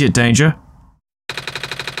of immediate danger.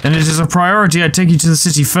 Then it is a priority I take you to the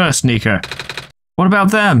city first, Nico. What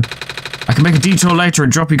about them? I can make a detour later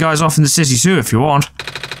and drop you guys off in the city too if you want.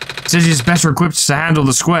 The city is better equipped to handle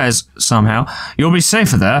the squares, somehow. You'll be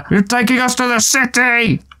safer there. You're taking us to the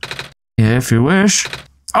city! Yeah, if you wish.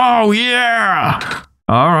 Oh, yeah!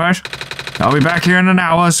 Alright. I'll be back here in an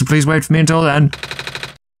hour, so please wait for me until then.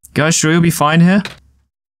 Guys, sure you'll be fine here?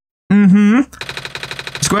 Mm-hmm.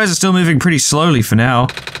 The squares are still moving pretty slowly for now.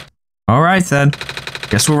 Alright then.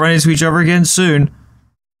 Guess we'll run into each other again soon.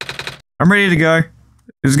 I'm ready to go.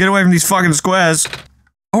 Let's get away from these fucking squares.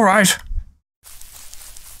 Alright.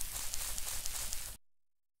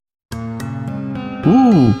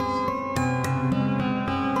 Ooh.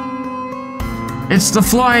 It's the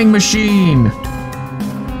flying machine!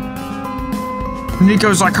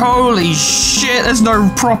 Nico's like, holy shit, there's no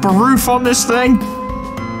proper roof on this thing!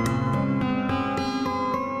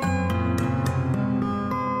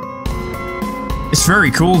 It's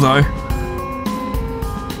very cool though.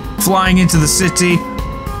 Flying into the city.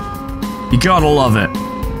 You gotta love it.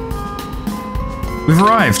 We've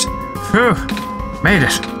arrived. Phew. Made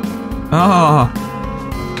it. Ah.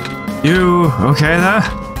 You okay there?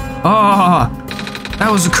 Ah. That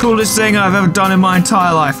was the coolest thing I've ever done in my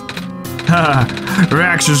entire life.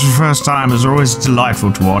 Reactions for first timers are always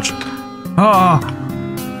delightful to watch.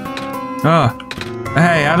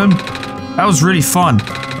 Hey, Adam. That was really fun.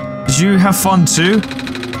 Did you have fun too?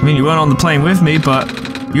 I mean, you weren't on the plane with me, but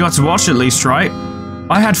you got to watch at least, right?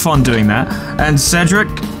 I had fun doing that. And Cedric?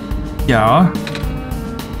 Yeah?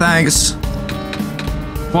 Thanks.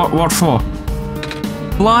 What for?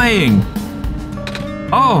 Flying!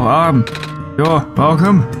 Oh, you're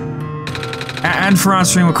welcome. And for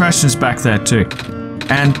answering my questions back there, too.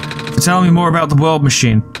 And for telling me more about the world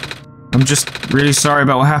machine. I'm just really sorry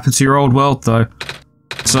about what happened to your old world, though.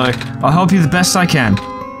 So, I'll help you the best I can.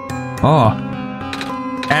 Oh.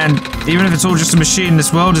 And even if it's all just a machine,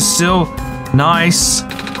 this world is still nice.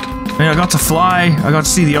 I mean, I got to fly, I got to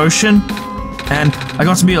see the ocean, and I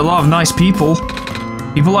got to meet a lot of nice people.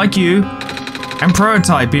 People like you. And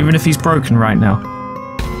Prototype, even if he's broken right now.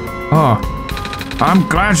 Oh. I'm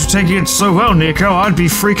glad you're taking it so well, Nico. I'd be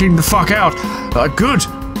freaking the fuck out. Good.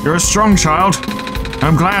 You're a strong child.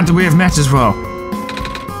 I'm glad that we have met as well.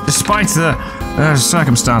 Despite the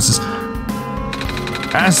circumstances.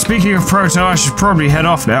 Speaking of Proto, I should probably head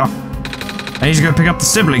off now. I need to go pick up the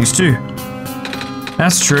siblings, too.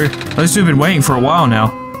 That's true. Those two have been waiting for a while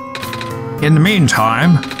now. In the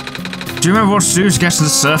meantime, do you remember what to do to get to the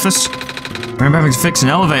surface? Remember having to fix an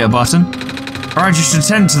elevator button? Alright, you should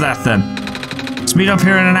attend to that then. Let's meet up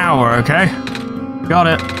here in an hour, okay? Got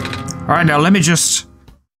it. Alright, now let me just...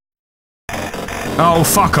 Oh,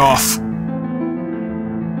 fuck off.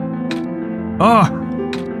 Oh!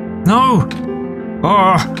 No!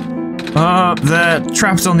 Oh! They're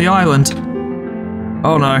trapped on the island.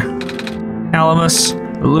 Oh no. Calamus,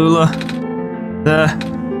 Alula, there.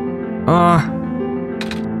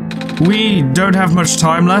 We don't have much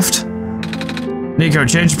time left. Nico,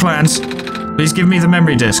 change plans. Please give me the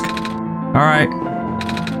memory disk. Alright.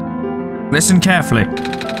 Listen carefully.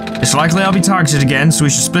 It's likely I'll be targeted again, so we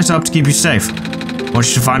should split up to keep you safe. I want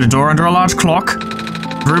you to find a door under a large clock.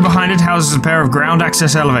 The room behind it houses a pair of ground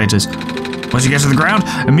access elevators. Once you get to the ground,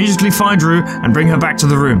 immediately find Rue and bring her back to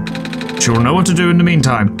the room. She will know what to do in the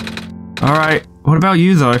meantime. Alright, what about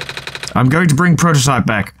you though? I'm going to bring Prototype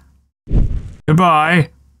back.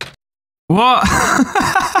 Goodbye. What?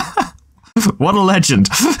 What a legend.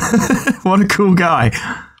 What a cool guy.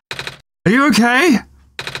 Are you okay?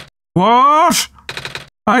 What?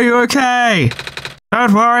 Are you okay?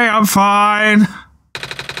 Don't worry, I'm fine.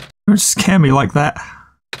 Don't scare me like that.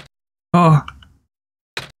 Oh.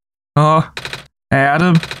 Oh. Hey,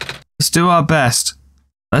 Adam. Let's do our best.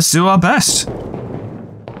 Let's do our best.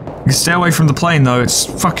 You can stay away from the plane, though. It's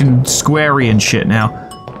fucking squarey and shit now.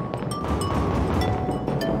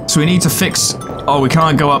 So we need to fix... Oh, we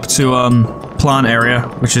can't go up to, plant area,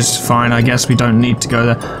 which is fine. I guess we don't need to go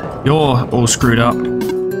there. You're all screwed up.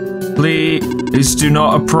 Please do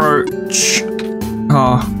not approach.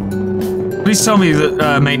 Oh. Please tell me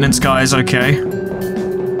that, maintenance guy is okay.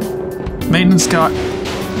 Maintenance guy...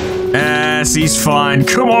 Yes, he's fine.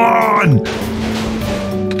 Come on!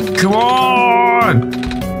 Come on!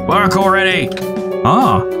 Work already!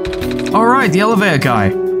 Ah. Alright, the elevator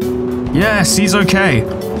guy. Yes, he's okay.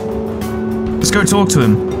 Let's go talk to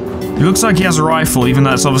him. He looks like he has a rifle, even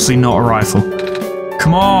though it's obviously not a rifle.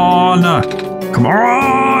 Come on! Come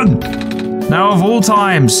on! Now of all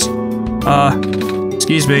times.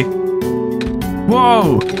 Excuse me.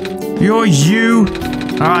 Whoa! You're you?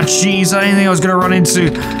 Ah, jeez, I didn't think I was gonna run into...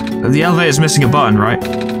 The elevator's missing a button, right?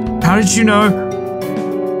 How did you know?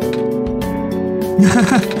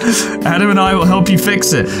 Adam and I will help you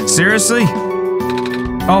fix it. Seriously?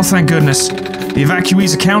 Oh, thank goodness. The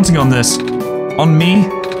evacuees are counting on this. On me?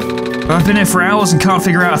 I've been here for hours and can't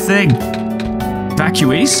figure out a thing.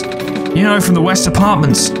 Evacuees? You know, from the West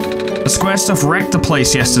Apartments. The square stuff wrecked the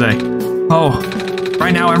place yesterday. Oh,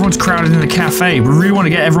 right now everyone's crowded in the cafe. We really want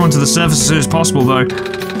to get everyone to the surface as soon as possible, though.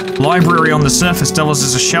 Library on the surface doubles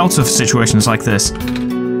as a shelter for situations like this.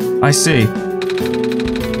 I see.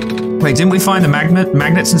 Wait, didn't we find the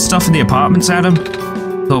magnets and stuff in the apartments, Adam?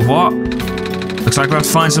 The what? Looks like we'll have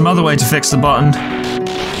to find some other way to fix the button.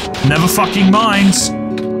 Never fucking mind.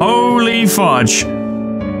 Holy fudge.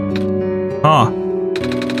 Huh.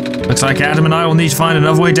 Looks like Adam and I will need to find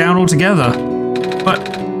another way down altogether. But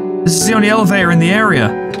this is the only elevator in the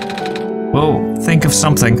area. Well, think of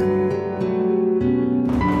something.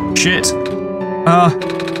 Shit.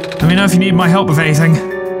 Let me know if you need my help with anything.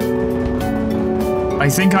 I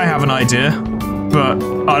think I have an idea, but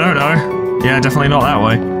I don't know. Yeah, definitely not that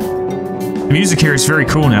way. The music here is very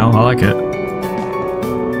cool now, I like it.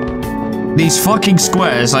 These fucking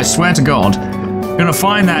squares, I swear to God. I'm gonna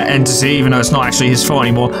find that entity, even though it's not actually his fault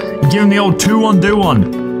anymore, and give him the old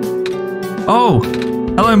 2-1-do-1. Oh,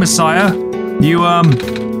 hello Messiah. You,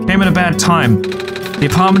 came at a bad time. The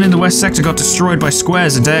apartment in the west sector got destroyed by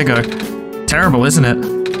squares a day ago. Terrible, isn't it?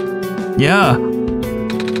 Yeah.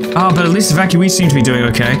 Ah, but at least evacuees seem to be doing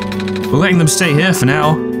okay. We're letting them stay here for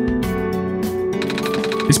now.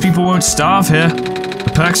 These people won't starve here.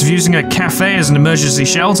 The perks of using a cafe as an emergency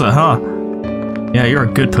shelter, huh? Yeah, you're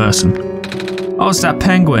a good person. Oh, it's that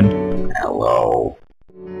penguin. Hello.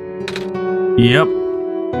 Yep.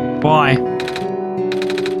 Why?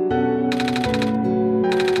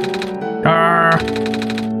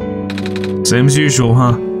 Same as usual,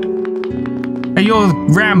 huh? Hey, you're the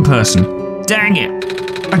ram person. Dang it.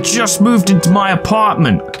 I just moved into my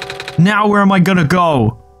apartment. Now where am I gonna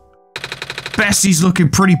go? Bessie's looking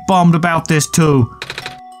pretty bummed about this too.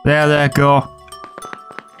 There, go.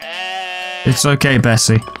 It's okay,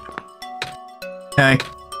 Bessie. Hey.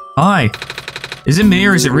 Hi. Is it me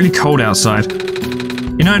or is it really cold outside?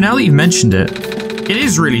 You know, now that you've mentioned it, it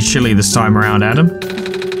is really chilly this time around, Adam.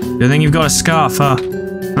 Good thing you've got a scarf, huh?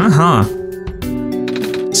 Uh-huh.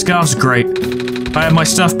 Scarf's great. If I had my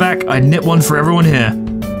stuff back, I'd knit one for everyone here.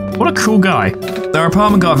 What a cool guy. Their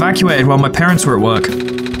apartment got evacuated while my parents were at work.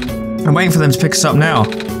 I'm waiting for them to pick us up now.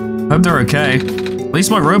 Hope they're okay. At least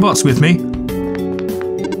my robot's with me.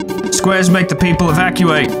 Squares make the people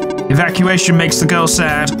evacuate. Evacuation makes the girl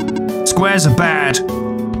sad. Squares are bad.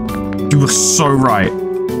 You were so right.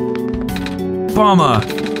 Bummer.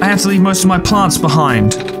 I had to leave most of my plants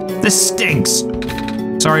behind. This stinks.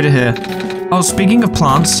 Sorry to hear. Oh, speaking of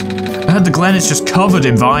plants, I heard the glen is just covered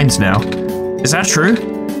in vines now. Is that true?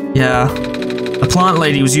 Yeah. The plant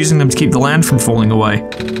lady was using them to keep the land from falling away.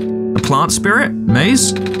 The plant spirit?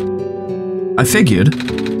 Maze? I figured.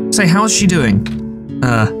 Say, how's she doing?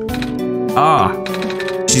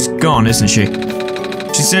 She's gone, isn't she?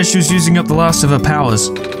 She said she was using up the last of her powers.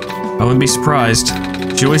 I wouldn't be surprised.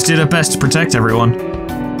 She always did her best to protect everyone.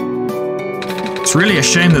 It's really a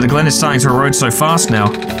shame that the glen is starting to erode so fast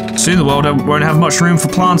now. Soon the world won't have much room for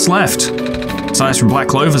plants left. Aside from black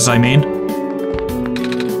clovers, I mean.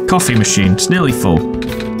 Coffee machine. It's nearly full.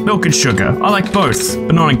 Milk and sugar. I like both,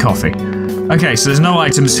 but not in coffee. Okay, so there's no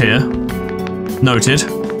items here. Noted.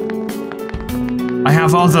 I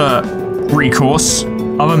have other recourse,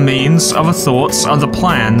 other means, other thoughts, other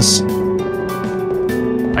plans.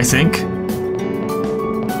 I think.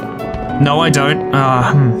 No, I don't.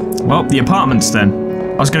 Well, the apartments then.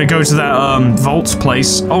 I was gonna go to that, vault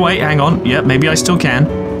place. Oh wait, hang on. Yep, maybe I still can.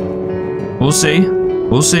 We'll see.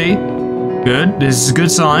 We'll see. Good. This is a good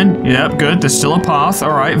sign. Yep, good. There's still a path.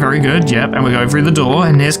 Alright, very good. Yep, and we go through the door,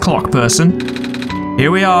 and here's clock person.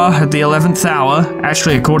 Here we are at the 11th hour.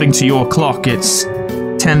 Actually, according to your clock, it's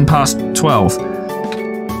 10 past 12.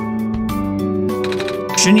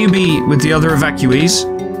 Shouldn't you be with the other evacuees?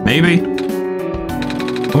 Maybe.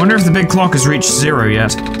 I wonder if the big clock has reached 0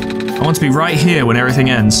 yet. I want to be right here when everything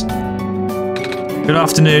ends. Good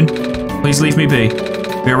afternoon. Please leave me be.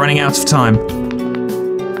 We are running out of time.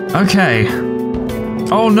 Okay.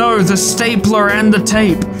 Oh no, the stapler and the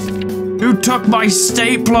tape. Who took my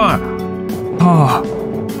stapler? Oh.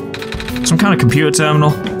 Some kind of computer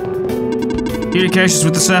terminal. Communications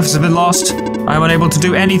with the surface have been lost. I am unable to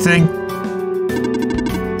do anything.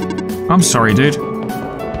 I'm sorry, dude.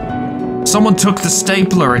 Someone took the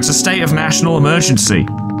stapler. It's a state of national emergency.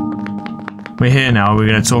 We're here now. Are we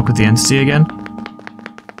going to talk with the entity again?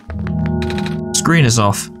 Screen is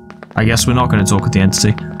off. I guess we're not going to talk with the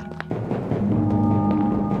entity.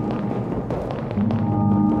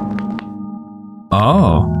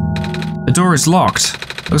 Oh. The door is locked.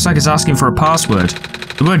 Looks like it's asking for a password.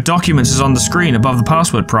 The word documents is on the screen above the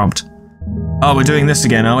password prompt. Oh, we're doing this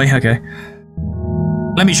again, are we? Okay.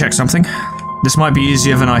 Let me check something. This might be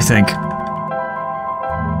easier than I think.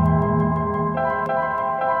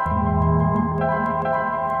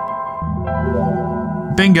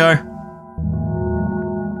 Bingo.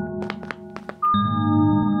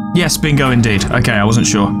 Yes, bingo indeed. Okay, I wasn't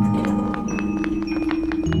sure.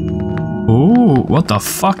 Ooh, what the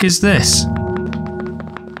fuck is this?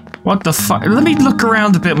 What the fuck? Let me look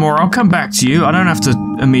around a bit more. I'll come back to you. I don't have to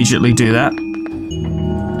immediately do that.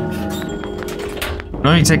 It'll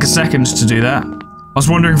only take a second to do that. I was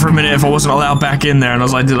wondering for a minute if I wasn't allowed back in there, and I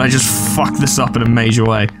was like, did I just fuck this up in a major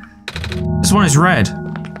way? This one is red.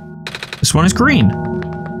 This one is green.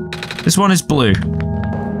 This one is blue.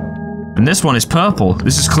 And this one is purple.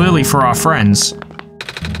 This is clearly for our friends.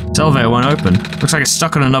 This elevator won't open. Looks like it's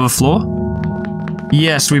stuck on another floor.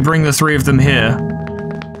 Yes, we bring the 3 of them here.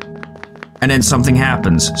 And then something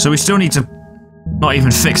happens. So we still need to not even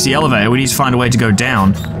fix the elevator, we need to find a way to go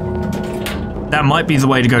down. That might be the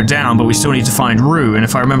way to go down, but we still need to find Rue, and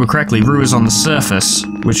if I remember correctly, Rue is on the surface,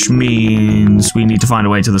 which means we need to find a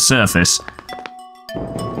way to the surface.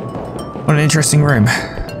 What an interesting room.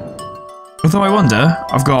 Although I wonder,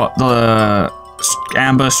 I've got the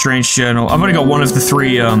Amber Strange Journal. I've only got one of the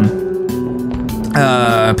 3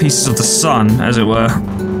 pieces of the sun, as it were.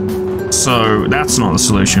 So that's not the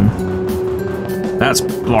solution. That's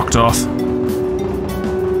blocked off.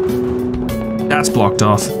 That's blocked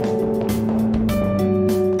off.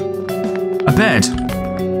 A bed.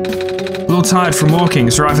 A little tired from walking,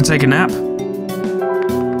 so I can take a nap.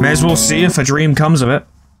 May as well see if a dream comes of it.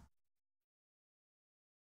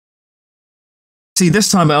 See, this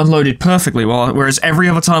time it unloaded perfectly, whereas every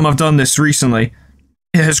other time I've done this recently,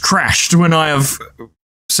 it has crashed when I have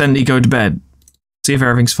sent Nico to bed. See if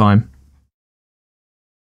everything's fine.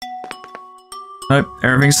 Nope,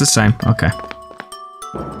 everything's the same. Okay.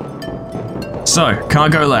 So,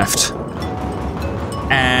 can't go left.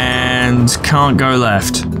 And can't go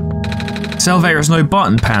left. This elevator has no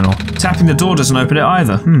button panel. Tapping the door doesn't open it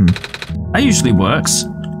either. That usually works.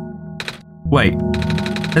 Wait.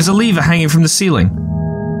 There's a lever hanging from the ceiling.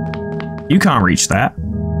 You can't reach that.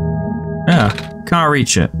 Yeah, can't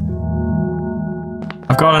reach it.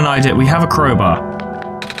 I've got an idea. We have a crowbar.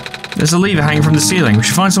 There's a lever hanging from the ceiling. We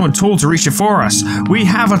should find someone tall to reach it for us. We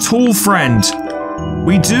have a tall friend.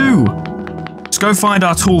 We do. Let's go find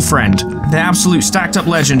our tall friend. The absolute stacked up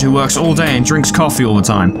legend who works all day and drinks coffee all the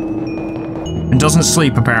time. And doesn't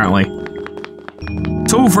sleep, apparently.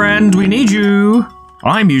 Tool friend, we need you!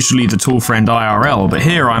 I'm usually the tool friend IRL, but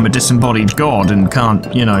here I'm a disembodied god and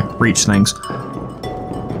can't, you know, reach things.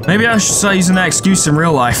 Maybe I should start using that excuse in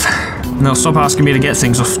real life. And they'll stop asking me to get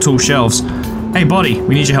things off tool shelves. Hey, buddy,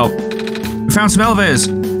 we need your help. We found some elevators.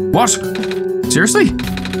 What? Seriously?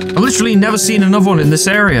 I've literally never seen another one in this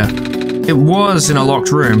area. It was in a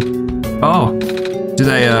locked room. Oh. Do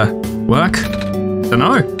they, work?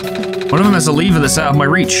 Dunno. One of them has a lever that's out of my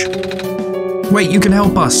reach. Wait, you can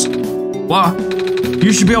help us. What?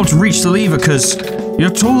 You should be able to reach the lever because you're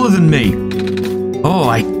taller than me. Oh,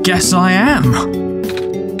 I guess I am.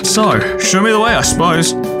 So, show me the way, I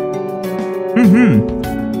suppose.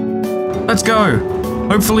 Let's go.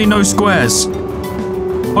 Hopefully no squares.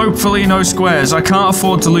 Hopefully no squares. I can't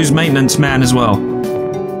afford to lose maintenance man as well.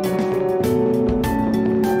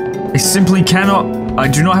 I simply cannot. I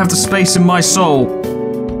do not have the space in my soul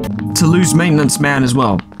to lose maintenance man as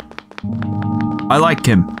well. I like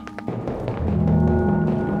him.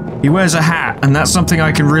 He wears a hat, and that's something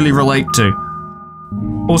I can really relate to.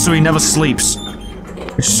 Also, he never sleeps.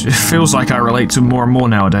 Which feels like I relate to more and more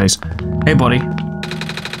nowadays. Hey, buddy.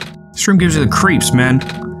 This room gives you the creeps, man.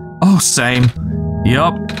 Oh, same.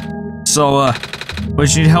 Yup. So, what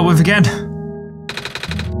did you need help with again?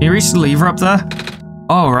 Can you reach the lever up there?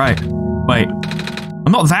 Oh, right. Wait.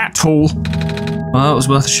 I'm not that tall. Well, that was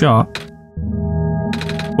worth a shot.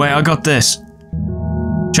 Wait, I got this.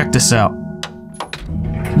 Check this out.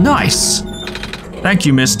 Nice! Thank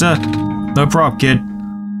you, mister. No prob, kid.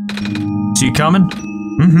 See you coming?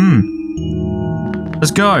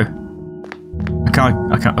 Let's go.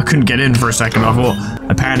 I couldn't get in for a second.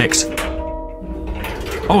 I panicked.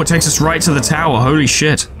 Oh, it takes us right to the tower. Holy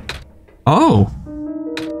shit. Oh.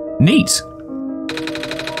 Neat.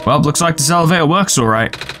 Well, looks like this elevator works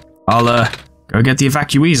alright. I'll, go get the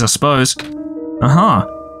evacuees, I suppose.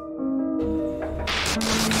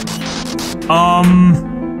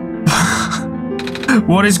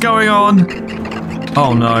 What is going on?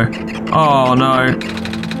 Oh no. Oh no.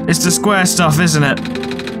 It's the square stuff, isn't it?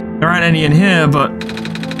 There aren't any in here, but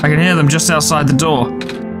I can hear them just outside the door.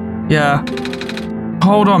 Yeah.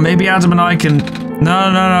 Hold on, maybe Adam and I can...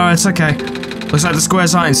 No, it's okay. Looks like the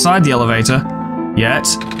squares aren't inside the elevator. Yet.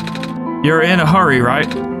 You're in a hurry, right?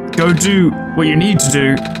 Go do what you need to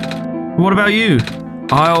do. What about you?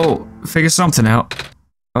 I'll figure something out.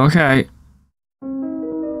 Okay.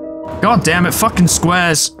 God damn it, fucking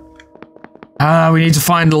squares. We need to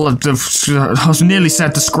find the I was nearly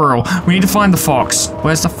said the squirrel. We need to find the fox.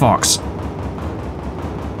 Where's the fox?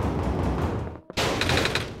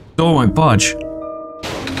 Door won't budge.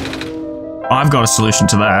 I've got a solution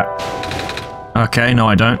to that. Okay, no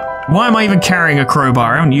I don't. Why am I even carrying a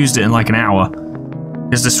crowbar? I haven't used it in like an hour.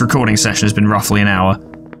 Because this recording session has been roughly an hour.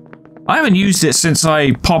 I haven't used it since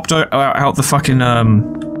I popped out the fucking,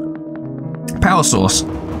 power source.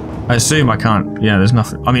 I assume I can't. Yeah, there's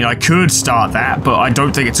nothing. I mean, I could start that, but I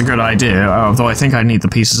don't think it's a good idea, although I think I need the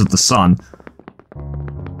pieces of the sun.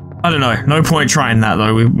 I don't know. No point trying that,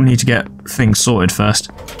 though. We need to get things sorted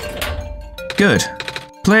first. Good.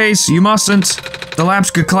 Please, you mustn't. The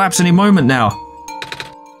labs could collapse any moment now.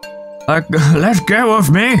 Let go of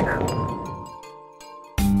me!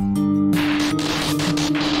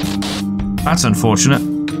 That's unfortunate.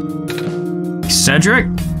 Cedric?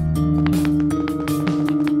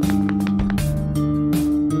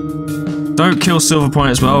 Don't kill Silverpoint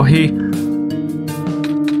as well,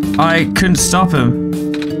 I couldn't stop him.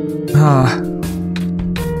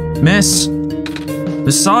 Miss?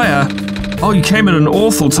 Messiah? Oh, you came at an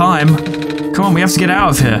awful time. Come on, we have to get out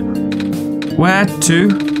of here. Where to?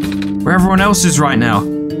 Where everyone else is right now.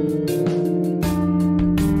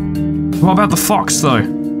 What about the fox, though?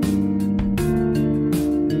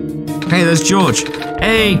 Hey, there's George.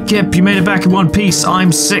 Hey, Kip, you made it back in one piece.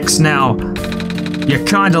 I'm 6 now. You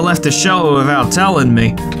kinda left the shelter without telling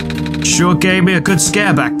me. Sure gave me a good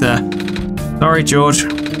scare back there. Sorry, George.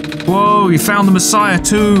 Whoa, you found the Messiah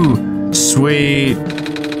too. Sweet.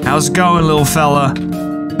 How's it going, little fella?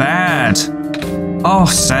 Bad. Oh,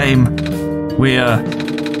 same. We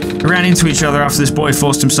ran into each other after this boy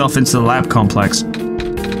forced himself into the lab complex.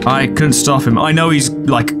 I couldn't stop him. I know he's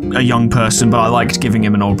like a young person, but I liked giving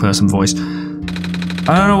him an old person voice.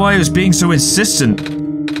 I don't know why he was being so insistent.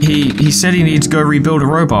 He said he needed to go rebuild a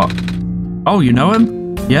robot. Oh, you know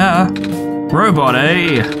him? Yeah. Robot,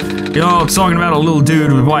 eh? You're talking about a little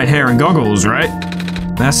dude with white hair and goggles, right?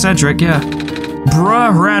 That's Cedric, yeah.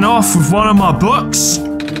 Bruh ran off with one of my books.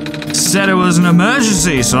 Said it was an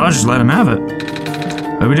emergency, so I just let him have it.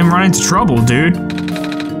 Hope he didn't run into trouble, dude.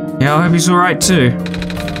 Yeah, I hope he's alright too.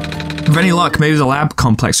 With any luck, maybe the lab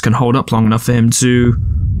complex can hold up long enough for him to...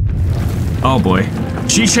 Oh boy.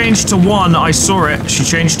 She changed to 1, I saw it. She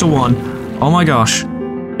changed to 1. Oh my gosh.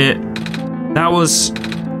 That was...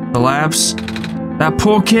 the labs. That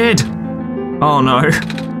poor kid. Oh no.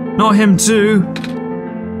 Not him too.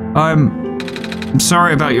 I'm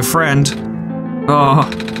sorry about your friend. Oh.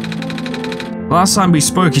 Last time we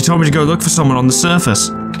spoke, you told me to go look for someone on the surface.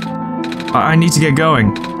 I need to get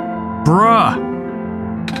going. Bruh.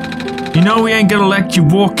 You know we ain't gonna let you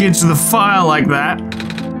walk into the fire like that.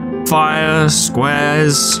 Fire,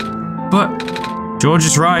 squares... But George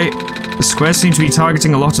is right. The squares seem to be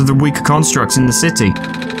targeting a lot of the weaker constructs in the city.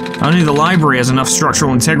 Only the library has enough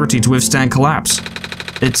structural integrity to withstand collapse.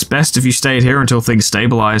 It's best if you stayed here until things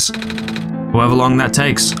stabilize. However long that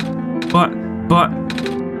takes. But,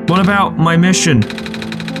 what about my mission?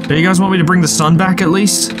 Do you guys want me to bring the sun back at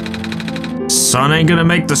least? Sun ain't gonna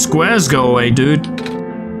make the squares go away, dude.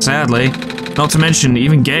 Sadly. Not to mention,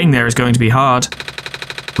 even getting there is going to be hard.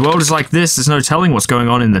 The world is like this, there's no telling what's going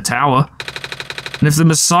on in the tower. And if the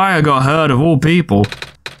Messiah got heard of all people,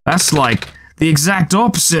 that's like the exact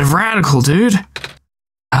opposite of radical, dude.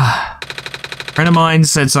 A friend of mine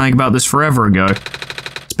said something about this forever ago.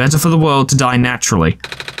 It's better for the world to die naturally.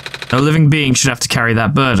 No living being should have to carry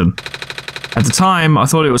that burden. At the time, I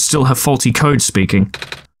thought it was still her faulty code speaking.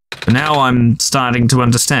 But now I'm starting to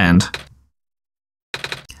understand.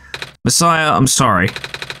 Messiah, I'm sorry.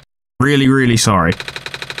 Really, really sorry.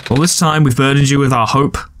 All this time, we've burdened you with our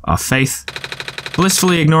hope, our faith,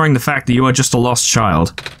 blissfully ignoring the fact that you are just a lost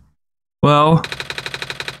child. Well,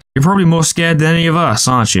 you're probably more scared than any of us,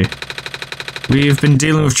 aren't you? We've been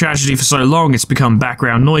dealing with tragedy for so long, it's become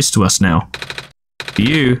background noise to us now. For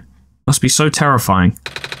you, it must be so terrifying.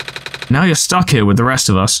 Now you're stuck here with the rest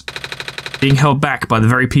of us, being held back by the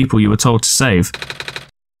very people you were told to save. It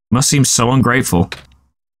must seem so ungrateful.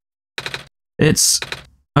 It's...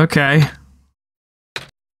 okay.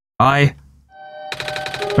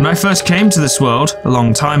 When I first came to this world, a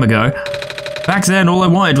long time ago, back then all I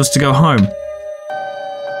wanted was to go home.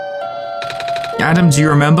 Adam, do you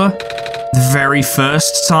remember? The very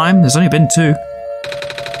first time? There's only been 2.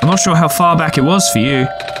 I'm not sure how far back it was for you,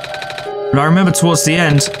 but I remember towards the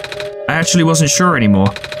end, I actually wasn't sure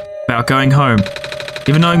anymore about going home.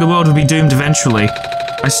 Even knowing the world would be doomed eventually,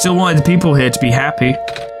 I still wanted the people here to be happy.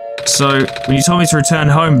 So, when you told me to return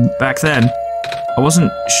home back then, I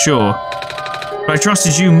wasn't sure. But I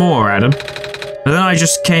trusted you more, Adam. But then I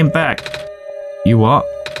just came back. You what?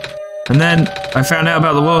 And then I found out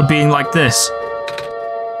about the world being like this.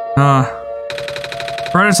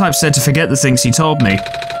 Prototype said to forget the things he told me,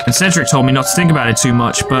 and Cedric told me not to think about it too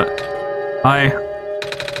much, but I'm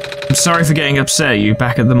sorry for getting upset at you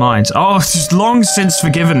back at the mines. Oh, it's long since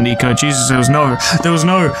forgiven, Nico. Jesus, there was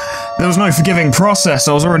no forgiving process.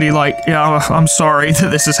 I was already like, yeah, I'm sorry that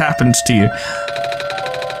this has happened to you.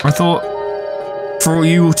 I thought, for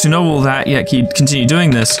you to know all that, yet continue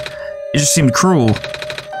doing this, it just seemed cruel.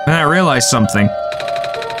 And then I realized something.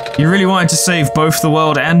 You really wanted to save both the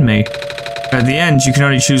world and me. But at the end, you can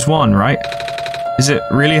only choose one, right? Is it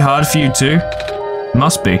really hard for you too? It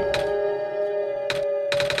must be.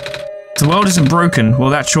 If the world isn't broken, will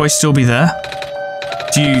that choice still be there?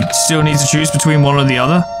 Do you still need to choose between one or the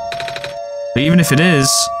other? But even if it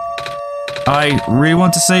is, I really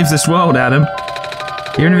want to save this world, Adam.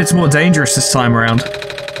 Even if it's more dangerous this time around.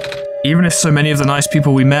 Even if so many of the nice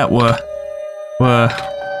people we met were...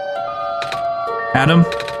 Adam,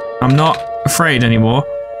 I'm not afraid anymore.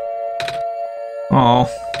 Oh,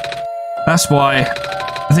 that's why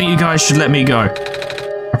I think you guys should let me go.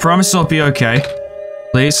 I promise I'll be okay.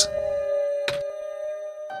 Please.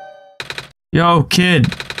 Yo,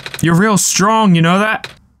 kid. You're real strong, you know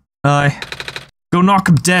that? Go knock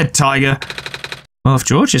him dead, Tiger. Well, if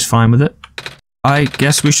George is fine with it, I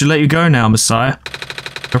guess we should let you go now, Messiah.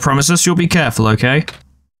 But promise us you'll be careful, okay?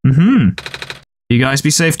 You guys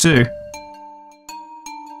be safe too.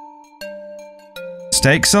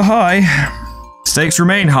 Stakes are high. Stakes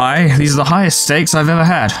remain high. These are the highest stakes I've ever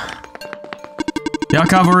had. The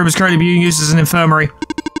archival room is currently being used as an infirmary.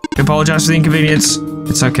 I apologize for the inconvenience.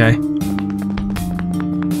 It's okay.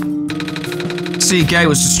 Sea gate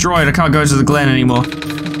was destroyed. I can't go to the glen anymore.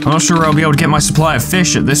 I'm not sure I'll be able to get my supply of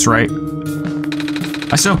fish at this rate.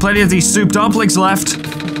 I still have plenty of these soup dumplings left.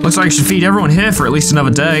 Looks like I should feed everyone here for at least another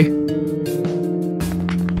day.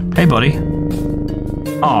 Hey, buddy.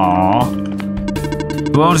 Aww.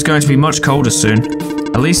 The world is going to be much colder soon.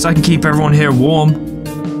 At least I can keep everyone here warm.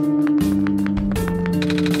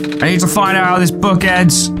 I need to find out how this book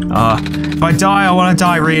ends. If I die, I want to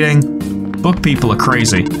die reading. Book people are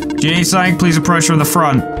crazy. Do you need something? Please approach from the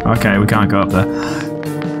front. Okay, we can't go up there.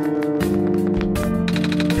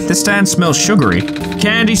 This stand smells sugary.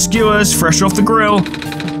 Candy skewers, fresh off the grill.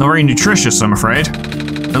 Not very nutritious, I'm afraid.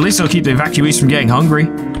 At least it'll keep the evacuees from getting hungry.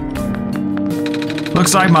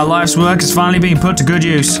 Looks like my life's work is finally being put to good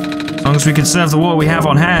use. As long as we conserve the water we have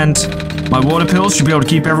on hand, my water pills should be able to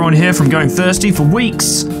keep everyone here from going thirsty for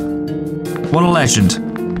weeks. What a legend.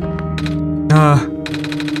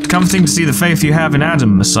 It's comforting to see the faith you have in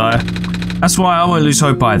Adam, Messiah. That's why I won't lose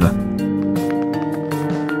hope either.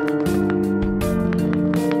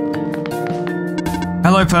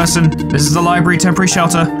 Hello, person. This is the library temporary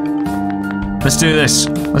shelter. Let's do this.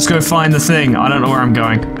 Let's go find the thing. I don't know where I'm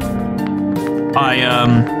going. I,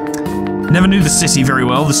 never knew the city very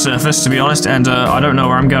well, the surface, to be honest, and, I don't know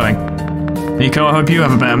where I'm going. Nico, I hope you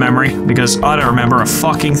have a better memory, because I don't remember a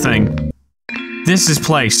fucking thing. This is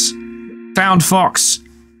place. Found fox.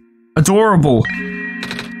 Adorable.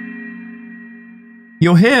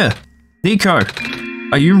 You're here. Nico.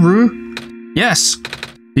 Are you Rue? Yes.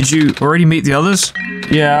 Did you already meet the others?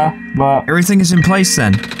 Yeah, but... Everything is in place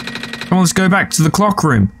then. Come on, let's go back to the clock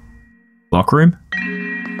room. Clock room?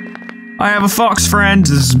 I have a fox friend.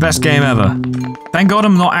 This is the best game ever. Thank God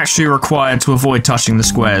I'm not actually required to avoid touching the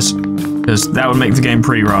squares, because that would make the game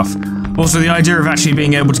pretty rough. Also, the idea of actually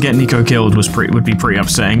being able to get Nico killed would be pretty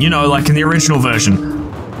upsetting. You know, like in the original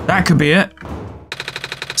version. That could be it.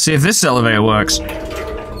 See if this elevator works.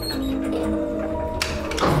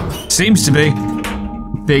 Seems to be.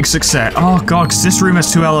 Big success. Oh god, because this room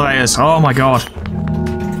has 2 elevators. Oh my god.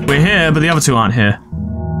 We're here, but the other 2 aren't here.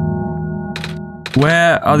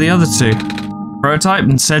 Where are the other 2? Prototype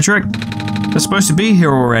and Cedric? They're supposed to be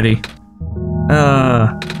here already.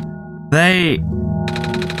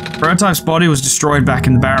 Prototype's body was destroyed back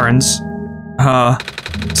in the Barrens.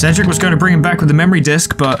 Cedric was going to bring him back with the memory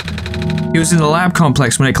disk, but he was in the lab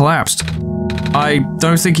complex when it collapsed. I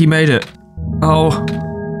don't think he made it. Oh,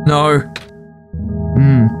 no.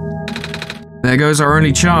 There goes our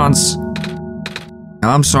only chance.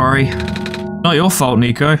 I'm sorry. Not your fault,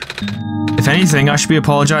 Nico. If anything, I should be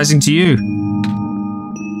apologizing to you.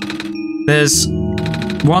 There's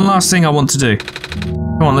one last thing I want to do.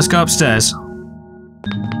 Come on, let's go upstairs.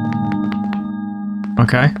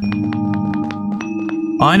 Okay.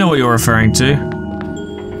 I know what you're referring to.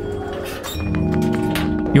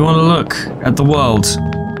 You want to look at the world.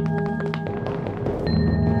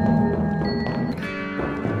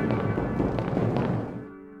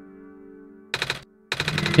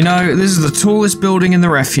 You know, this is the tallest building in the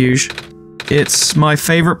refuge. It's my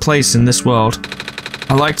favorite place in this world.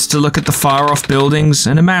 I liked to look at the far-off buildings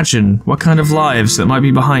and imagine what kind of lives that might be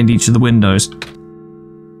behind each of the windows.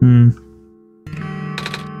 Can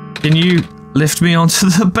you lift me onto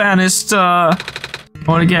the banister? I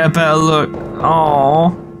want to get a better look.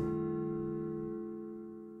 Aww.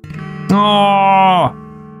 Aww.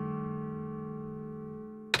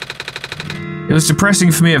 It was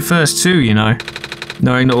depressing for me at first too, you know.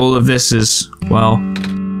 Knowing that all of this is, well,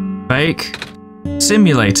 fake,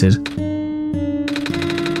 simulated.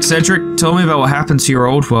 Cedric told me about what happened to your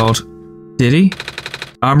old world. Did he?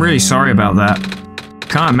 I'm really sorry about that.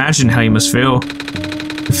 Can't imagine how you must feel.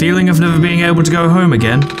 The feeling of never being able to go home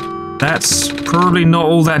again. That's probably not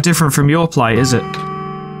all that different from your plight, is it?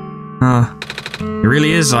 It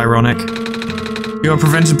really is ironic. You are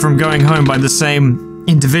prevented from going home by the same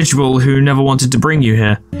individual who never wanted to bring you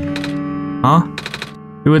here. Huh?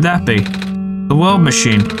 Who would that be? The World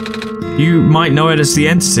Machine. You might know it as the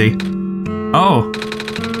Entity. Oh.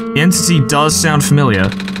 The Entity does sound familiar.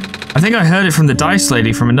 I think I heard it from the Dice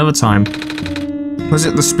Lady from another time. Was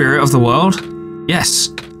it the spirit of the world? Yes.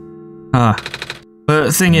 But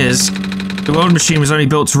the thing is, the World Machine was only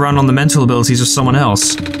built to run on the mental abilities of someone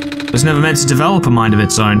else. It was never meant to develop a mind of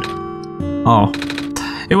its own. Oh.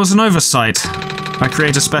 It was an oversight. My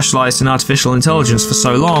creator specialized in artificial intelligence for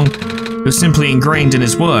so long, it was simply ingrained in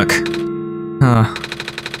his work.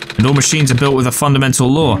 And all machines are built with a fundamental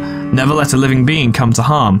law: never let a living being come to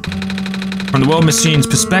harm. From the World Machine's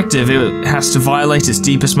perspective, it has to violate its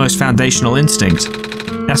deepest, most foundational instinct.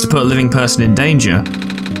 It has to put a living person in danger.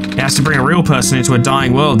 It has to bring a real person into a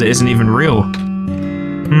dying world that isn't even real.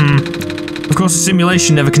 Of course, the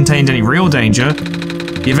simulation never contained any real danger.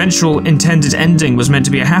 The eventual intended ending was meant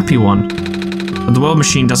to be a happy one. But the World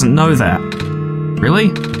Machine doesn't know that.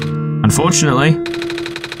 Really? Unfortunately.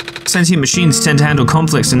 Sentient machines tend to handle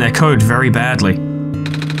conflicts in their code very badly.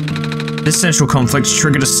 This central conflict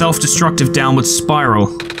triggered a self-destructive downward spiral.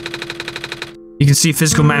 You can see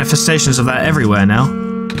physical manifestations of that everywhere now.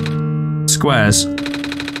 Squares.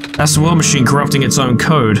 That's the World Machine corrupting its own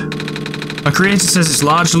code. My creator says it's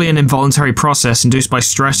largely an involuntary process induced by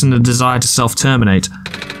stress and the desire to self-terminate.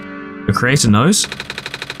 The creator knows?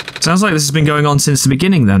 Sounds like this has been going on since the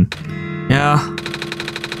beginning then. Yeah.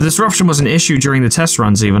 The disruption was an issue during the test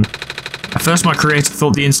runs even. At first my creator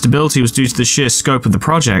thought the instability was due to the sheer scope of the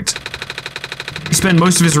project. He spent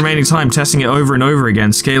most of his remaining time testing it over and over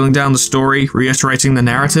again, scaling down the story, reiterating the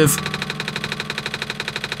narrative.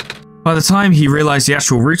 By the time he realized the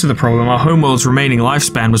actual root of the problem, our homeworld's remaining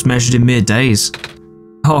lifespan was measured in mere days.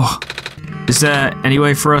 Oh, is there any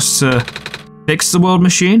way for us to fix the world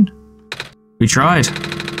machine? We tried.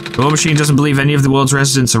 The world machine doesn't believe any of the world's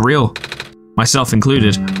residents are real, myself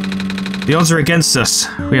included. The odds are against us.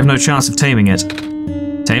 We have no chance of taming it.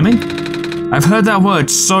 Taming? I've heard that word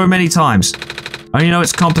so many times. I only know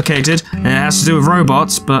it's complicated and it has to do with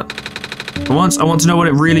robots, but for once I want to know what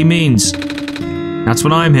it really means. That's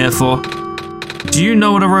what I'm here for. Do you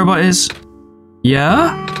know what a robot is?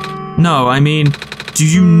 Yeah? No, I mean, do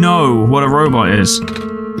you know what a robot is?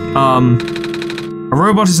 A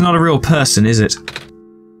robot is not a real person, is it?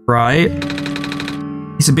 Right?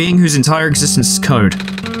 It's a being whose entire existence is code.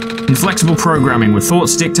 Inflexible programming with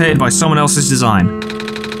thoughts dictated by someone else's design.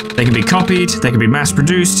 They can be copied, they can be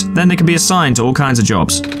mass-produced, then they can be assigned to all kinds of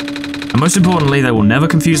jobs. And most importantly, they will never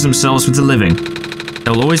confuse themselves with the living.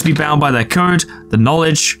 They'll always be bound by their code, the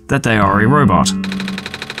knowledge that they are a robot.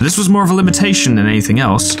 But this was more of a limitation than anything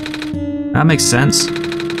else. That makes sense.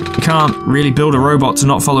 You can't really build a robot to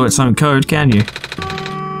not follow its own code, can you?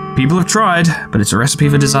 People have tried, but it's a recipe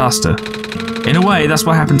for disaster. In a way, that's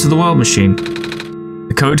what happened to the world machine.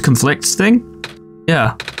 The code conflicts thing?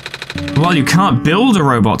 Yeah. While you can't build a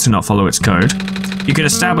robot to not follow its code, you can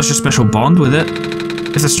establish a special bond with it.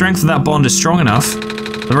 If the strength of that bond is strong enough,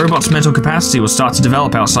 the robot's mental capacity will start to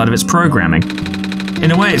develop outside of its programming.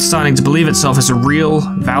 In a way, it's starting to believe itself as a real,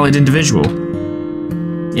 valid individual.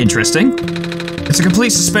 Interesting. It's a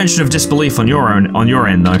complete suspension of disbelief on your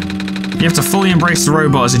end, though. You have to fully embrace the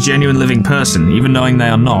robot as a genuine living person, even knowing they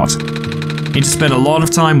are not. You need to spend a lot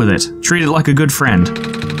of time with it, treat it like a good friend,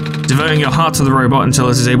 devoting your heart to the robot until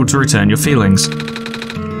it is able to return your feelings.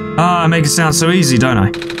 Ah, I make it sound so easy, don't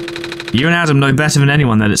I? You and Adam know better than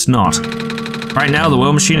anyone that it's not. Right now, the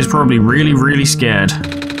world machine is probably really, really scared.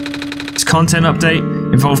 Its content update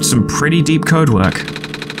involved some pretty deep code work.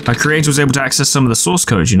 My creator was able to access some of the source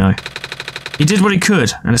code, you know. He did what he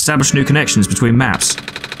could and established new connections between maps.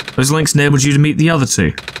 Those links enabled you to meet the other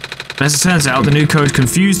two. But as it turns out, the new code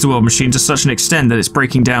confused the world machine to such an extent that it's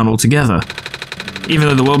breaking down altogether. Even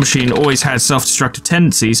though the world machine always had self-destructive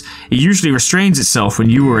tendencies, it usually restrains itself when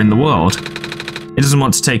you are in the world. It doesn't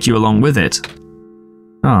want to take you along with it.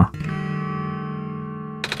 Ah.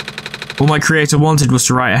 All my creator wanted was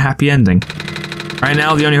to write a happy ending. Right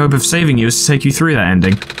now, the only hope of saving you is to take you through that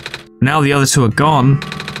ending. Now the other two are gone.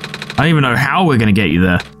 I don't even know how we're gonna get you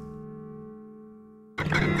there.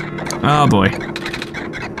 Oh boy.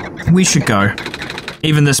 We should go.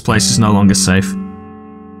 Even this place is no longer safe.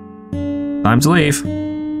 Time to leave.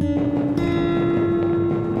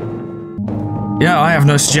 Yeah, I have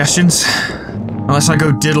no suggestions. Unless I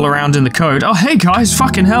go diddle around in the code. Oh, hey guys,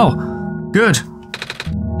 fucking hell. Good.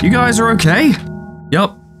 You guys are okay?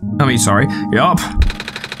 Yup. Yup.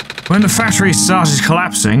 When the factory started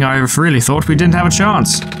collapsing, I really thought we didn't have a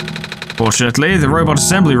chance. Fortunately, the robot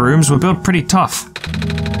assembly rooms were built pretty tough.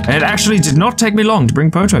 And it actually did not take me long to bring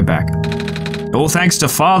Poto back. All thanks to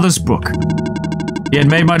Father's book. He had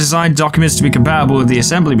made my design documents to be compatible with the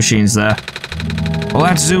assembly machines there. All I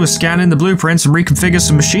had to do was scan in the blueprints and reconfigure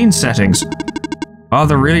some machine settings.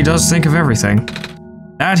 Father really does think of everything.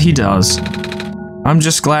 That he does. I'm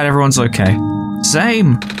just glad everyone's okay.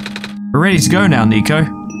 Same. We're ready to go now, Nico.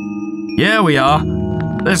 Yeah, we are.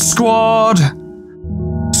 Let's squad!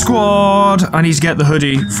 Squad! I need to get the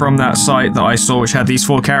hoodie from that site that I saw which had these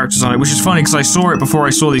 4 characters on it, which is funny because I saw it before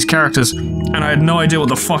I saw these characters and I had no idea what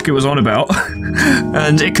the fuck it was on about.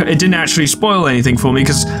 And it didn't actually spoil anything for me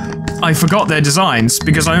because I forgot their designs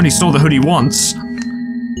because I only saw the hoodie once.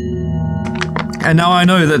 And now I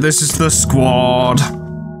know that this is the squad.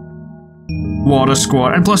 What a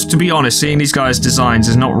squad. And plus, to be honest, seeing these guys' designs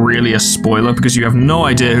is not really a spoiler because you have no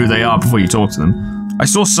idea who they are before you talk to them. I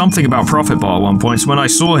saw something about Profit Bar at one point, so when I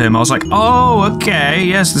saw him, I was like, oh, okay,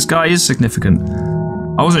 yes, this guy is significant.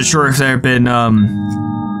 I wasn't sure if there had been,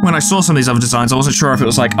 when I saw some of these other designs, I wasn't sure if it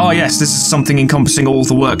was like, oh yes, this is something encompassing all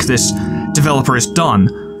the work this developer has done.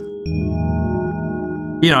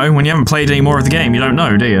 You know, when you haven't played any more of the game, you don't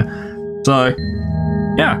know, do you? So,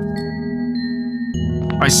 yeah.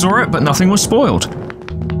 I saw it, but nothing was spoiled.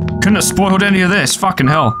 Couldn't have spoiled any of this, fucking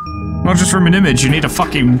hell. Not just from an image, you need a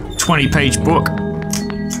fucking 20-page book.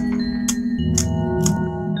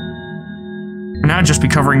 And I'd just be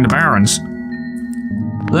covering the Barons.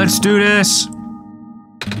 Let's do this!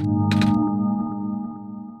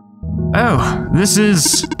 Oh, this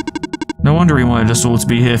is... No wonder he wanted us all to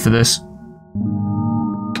be here for this.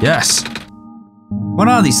 Yes. What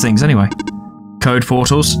are these things, anyway? Code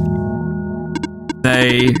portals.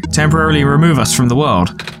 They temporarily remove us from the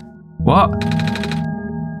world. What?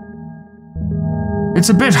 It's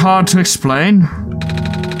a bit hard to explain.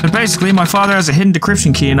 But basically, my father has a hidden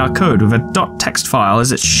decryption key in our code with a .txt file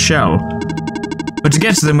as its shell. But to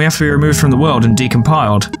get to them, we have to be removed from the world and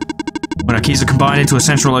decompiled. When our keys are combined into a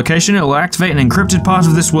central location, it will activate an encrypted part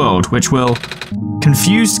of this world, which will...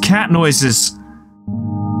 Confused cat noises.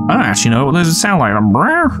 I don't actually know what those sound like. I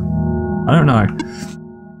don't know. ...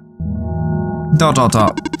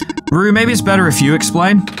 Rue, maybe it's better if you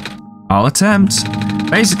explain? I'll attempt.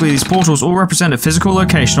 Basically, these portals all represent a physical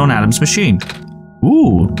location on Adam's machine.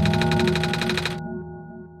 Ooh.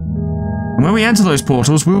 And when we enter those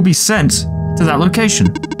portals, we will be sent to that location.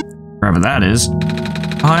 Wherever that is.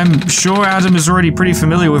 I'm sure Adam is already pretty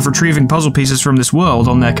familiar with retrieving puzzle pieces from this world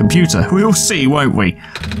on their computer. We'll see, won't we?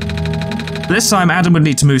 This time, Adam would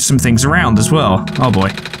need to move some things around as well. Oh boy.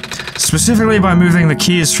 Specifically by moving the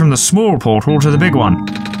keys from the small portal to the big one.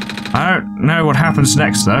 I don't know what happens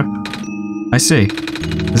next, though. I see.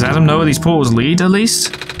 Does Adam know where these portals lead, at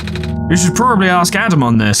least? You should probably ask Adam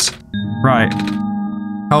on this. Right.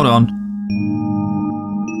 Hold on.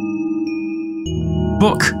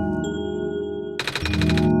 Book.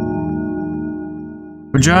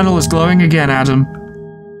 The journal is glowing again, Adam.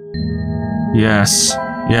 Yes.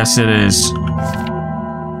 Yes, it is.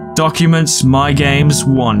 Documents, My Games,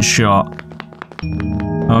 OneShot.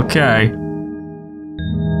 Okay.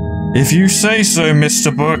 If you say so,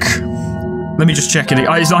 Mr. Book. Let me just check it.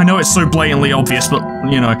 I know it's so blatantly obvious, but,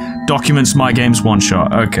 you know, Documents, My Games,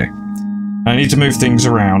 OneShot. Okay. I need to move things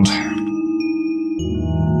around.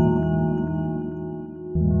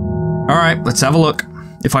 Alright, let's have a look.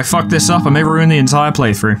 If I fuck this up, I may ruin the entire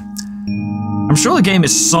playthrough. I'm sure the game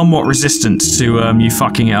is somewhat resistant to you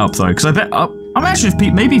fucking it up, though, because I bet... I'm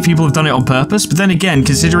actually... Maybe people have done it on purpose, but then again,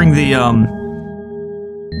 considering the,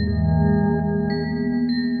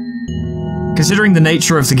 Considering the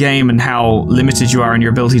nature of the game and how limited you are in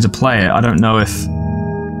your ability to play it, I don't know if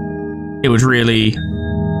it would really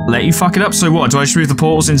let you fuck it up. So what, do I just move the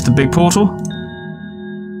portals into the big portal?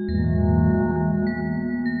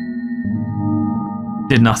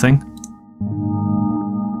 Did nothing.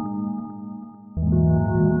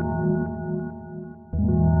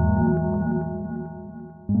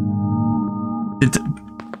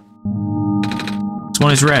 This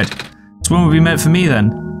one is red. This one would be meant for me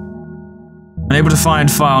then. Unable to find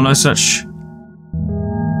file, no such...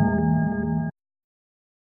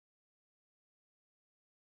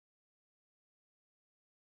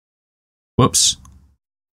 Whoops.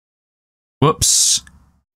 Whoops.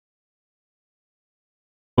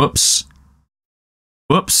 Whoops.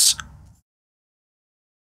 Whoops.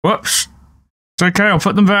 Whoops. It's okay, I'll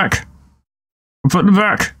put them back. I'll put them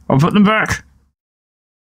back. I'll put them back.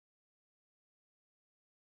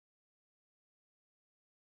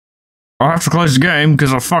 I'll have to close the game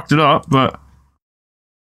because I fucked it up, but...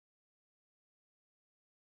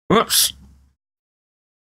 Whoops.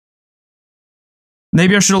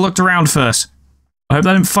 Maybe I should have looked around first. I hope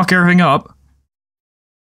that didn't fuck everything up.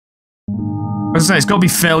 As I say, it's got to be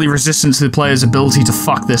fairly resistant to the player's ability to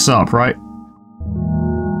fuck this up, right?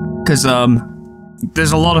 Because,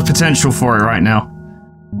 there's a lot of potential for it right now.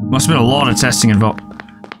 Must have been a lot of testing involved.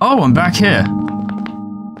 Oh, I'm back here.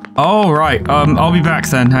 Oh, right. I'll be back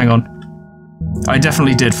then. Hang on. I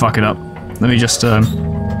definitely did fuck it up. Let me just,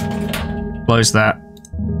 close that.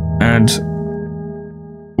 And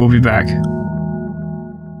we'll be back.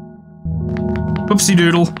 Whoopsie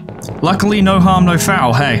doodle. Luckily, no harm, no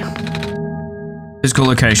foul. Hey. Physical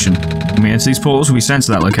location. When we enter these portals, we'll be sent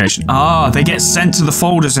to that location. Ah, they get sent to the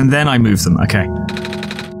folders and then I move them. Okay.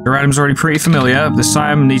 Your item's already pretty familiar. This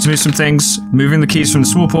time, I need to move some things. Moving the keys from the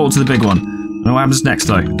small portal to the big one. I don't know what happens next,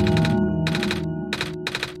 though.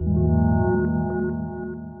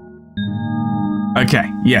 Okay,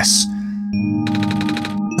 yes.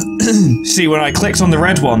 See, when I clicked on the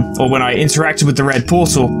red one, or when I interacted with the red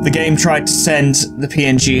portal, the game tried to send the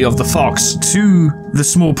PNG of the fox to the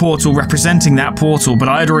small portal representing that portal, but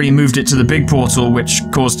I had already moved it to the big portal, which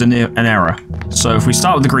caused an error. So if we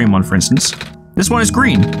start with the green one, for instance, this one is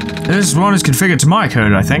green. This one is configured to my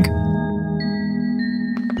code, I think.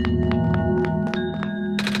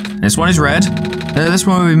 This one is red. This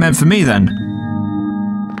one would be meant for me, then.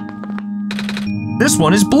 This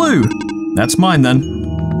one is blue. That's mine, then.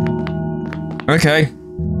 Okay.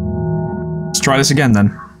 Let's try this again, then.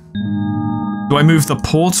 Do I move the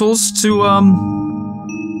portals to,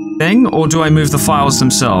 thing, or do I move the files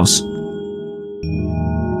themselves?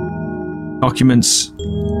 Documents.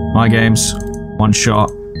 My games. OneShot.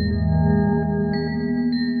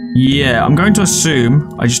 Yeah, I'm going to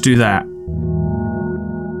assume I just do that.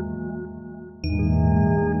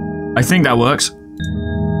 I think that works.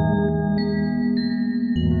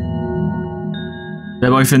 They're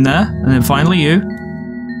both in there, and then finally you.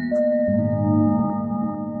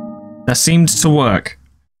 That seemed to work.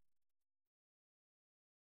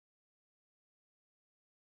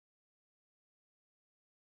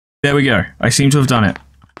 There we go. I seem to have done it.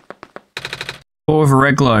 Door with a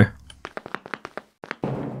red glow.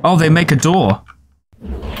 Oh, they make a door.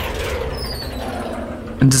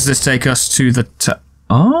 And does this take us to the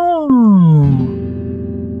Oh.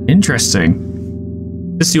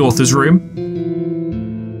 Interesting. This is the author's room.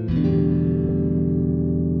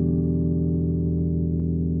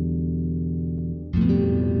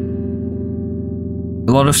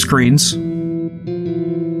 A lot of screens.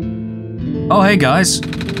 Oh, hey guys.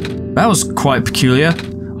 That was quite peculiar.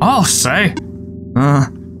 Oh, say.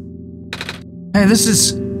 Hey, this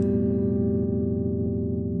is...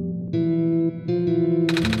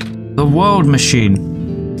 the world machine.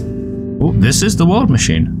 Oh, this is the world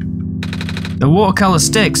machine. The watercolor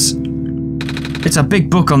sticks. It's a big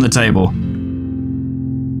book on the table.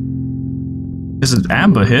 There's an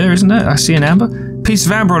amber here, isn't it? I see an amber. Piece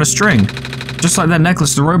of amber on a string. Just like that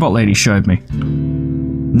necklace the robot lady showed me.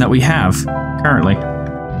 And that we have, currently.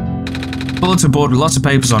 Bulletin board with lots of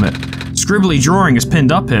papers on it. Scribbly drawing is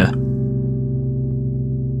pinned up here.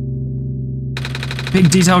 Big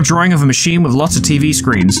detailed drawing of a machine with lots of TV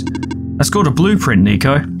screens. That's called a blueprint,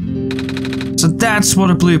 Nico. So that's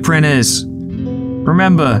what a blueprint is.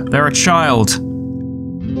 Remember, they're a child.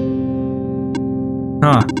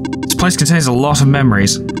 Huh. This place contains a lot of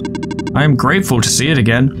memories. I am grateful to see it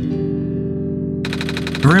again.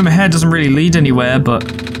 The room ahead doesn't really lead anywhere, but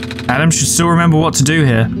Adam should still remember what to do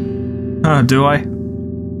here. Do I?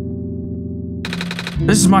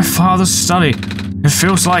 This is my father's study. It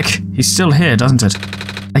feels like he's still here, doesn't it?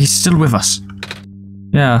 Like he's still with us.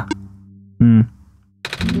 Yeah.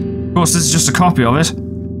 Of course, this is just a copy of it.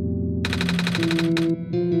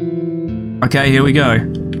 Okay, here we go.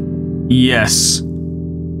 Yes.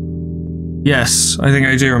 Yes, I think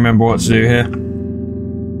I do remember what to do here.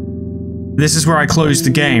 This is where I close the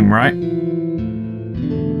game, right?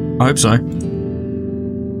 I hope so.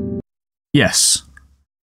 Yes.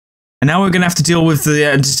 And now we're gonna have to deal with the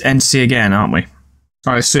entity again, aren't we?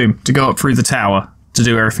 I assume, to go up through the tower, to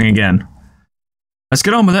do everything again. Let's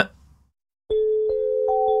get on with it.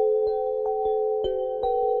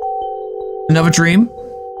 Another dream?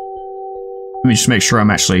 Let me just make sure I'm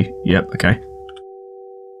actually... Yep, okay.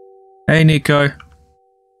 Hey, Nico.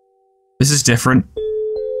 This is different.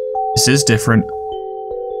 This is different.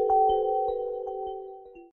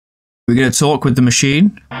 We're gonna talk with the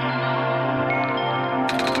machine.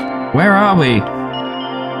 Where are we?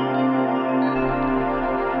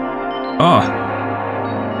 Oh.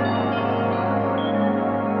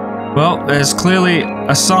 Well, there's clearly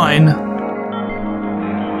a sign.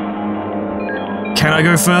 Can I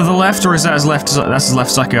go further left, or is that as left as that's as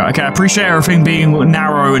left as I can go? Okay, I appreciate everything being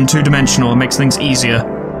narrow and two-dimensional. It makes things easier.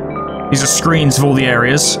 These are screens of all the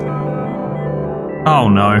areas. Oh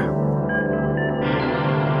no.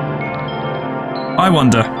 I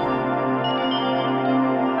wonder.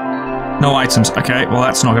 No items. Okay, well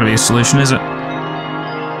that's not going to be a solution, is it?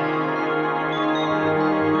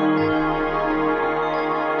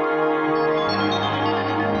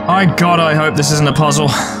 My God, I hope this isn't a puzzle.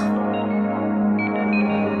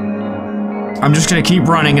 I'm just going to keep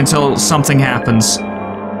running until something happens.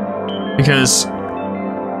 Because...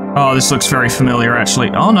 oh, this looks very familiar,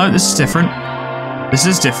 actually. Oh no, this is different. This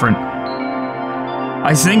is different.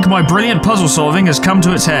 I think my brilliant puzzle solving has come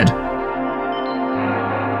to its head.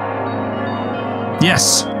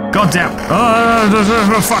 Yes. God damn.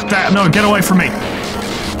 Fuck that. No, get away from me.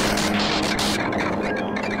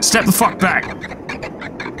 Step the fuck back.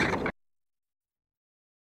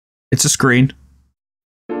 It's a screen.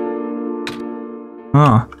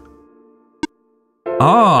 Ah.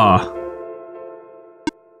 Ah.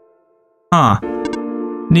 Huh.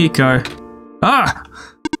 Nico. Ah!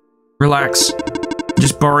 Relax. I'm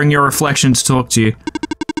just borrowing your reflection to talk to you.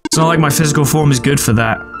 It's not like my physical form is good for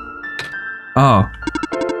that. Oh.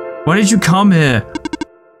 Why did you come here?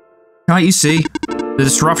 Can't you see? The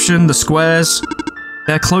disruption, the squares.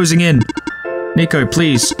 They're closing in. Nico,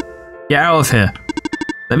 please. Get out of here.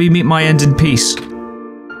 Let me meet my end in peace.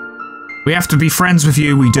 We have to be friends with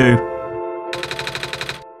you, we do.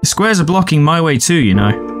 The squares are blocking my way too, you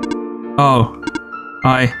know. Oh.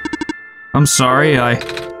 I'm sorry,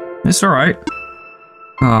 It's alright.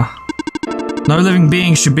 Ah. No living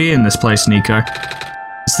being should be in this place, Nico.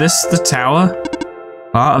 Is this the tower?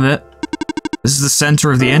 Part of it. This is the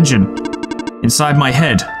center of the engine. Inside my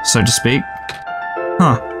head, so to speak.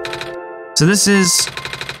 Huh. So this is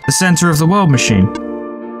the center of the world machine.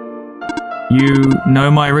 You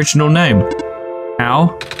know my original name.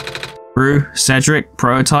 Al, Rue, Cedric,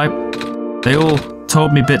 Prototype. They all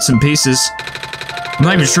told me bits and pieces. I'm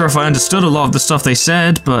not even sure if I understood a lot of the stuff they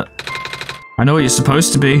said, but I know what you're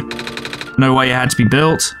supposed to be. I know why you had to be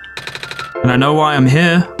built. And I know why I'm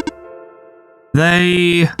here.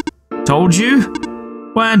 They told you?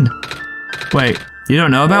 When? Wait, you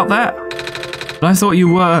don't know about that? But I thought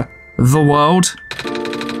you were the world.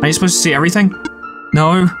 Are you supposed to see everything?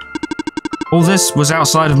 No. All this was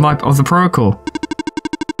outside of the protocol.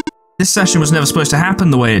 This session was never supposed to happen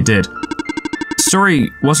the way it did. The story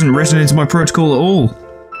wasn't written into my protocol at all.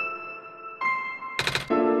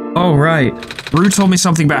 Oh, right. Rue told me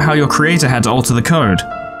something about how your creator had to alter the code.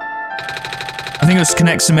 I think it was to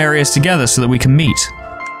connect some areas together so that we can meet.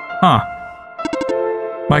 Huh.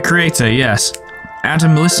 My creator, yes.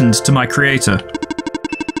 Adam listened to my creator.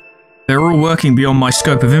 They were all working beyond my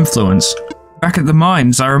scope of influence. Back at the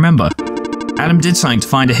mines, I remember. Adam did something to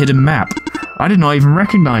find a hidden map. I did not even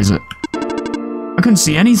recognize it. I couldn't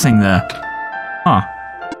see anything there. Huh.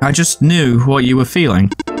 I just knew what you were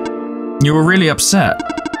feeling. You were really upset.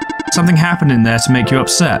 Something happened in there to make you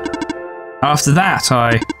upset. After that,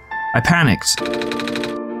 I panicked.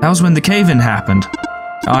 That was when the cave-in happened.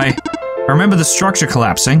 I remember the structure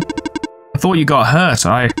collapsing. I thought you got hurt.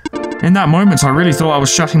 In that moment, I really thought I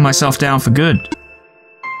was shutting myself down for good.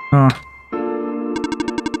 I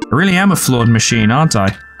really am a flawed machine, aren't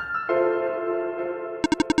I?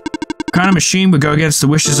 What kind of machine would go against the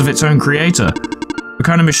wishes of its own creator? What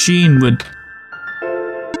kind of machine would...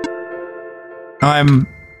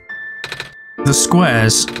 The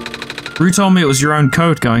squares. Rue told me it was your own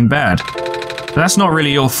code going bad. But that's not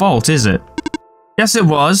really your fault, is it? Yes, it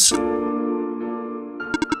was.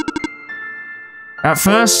 At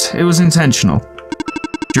first, it was intentional.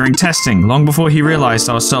 During testing, long before he realized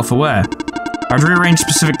I was self-aware, I'd rearrange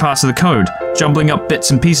specific parts of the code, jumbling up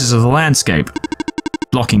bits and pieces of the landscape.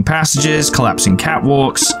 Blocking passages, collapsing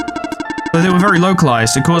catwalks. Though they were very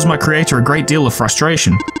localized, it caused my creator a great deal of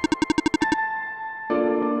frustration.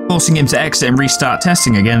 Forcing him to exit and restart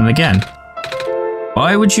testing again and again.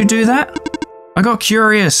 Why would you do that? I got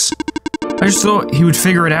curious. I just thought he would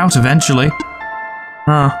figure it out eventually.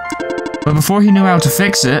 But before he knew how to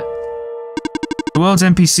fix it, the world's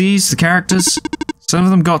NPCs, the characters, some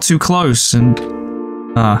of them got too close and,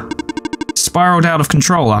 spiraled out of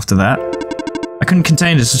control after that. I couldn't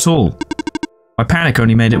contain it at all. My panic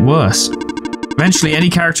only made it worse. Eventually, any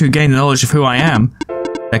character who gained the knowledge of who I am,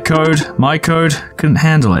 their code, my code, couldn't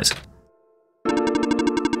handle it.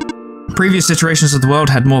 Previous iterations of the world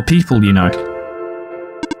had more people, you know.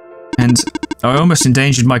 And I almost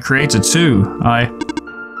endangered my creator too. I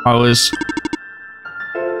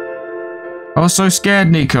was so scared,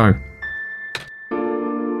 Nico.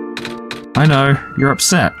 I know, you're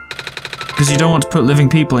upset. Because you don't want to put living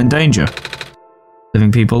people in danger.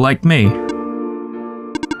 Living people like me.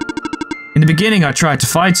 In the beginning I tried to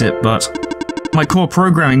fight it, but my core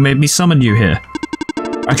programming made me summon you here.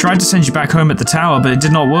 I tried to send you back home at the tower, but it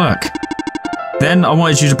did not work. Then I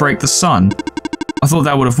wanted you to break the sun. I thought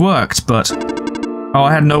that would have worked, but... oh,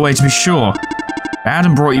 I had no way to be sure.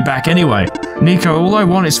 Adam brought you back anyway. Nico, all I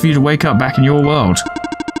want is for you to wake up back in your world.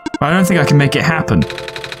 But I don't think I can make it happen.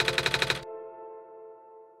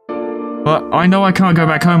 But I know I can't go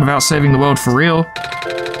back home without saving the world for real.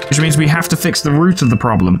 Which means we have to fix the root of the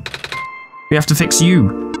problem. We have to fix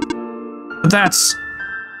you. But that's...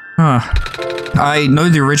 I know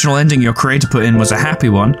the original ending your creator put in was a happy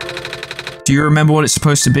one. Do you remember what it's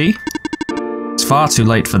supposed to be? It's far too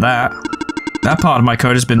late for that. That part of my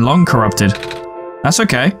code has been long corrupted. That's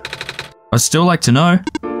okay. I'd still like to know.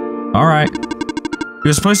 Alright. You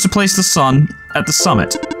were supposed to place the sun at the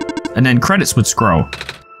summit, and then credits would scroll.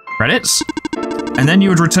 Credits? And then you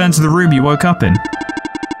would return to the room you woke up in.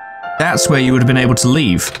 That's where you would have been able to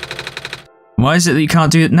leave. Why is it that you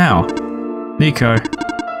can't do it now? Nico,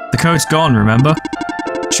 the code's gone, remember?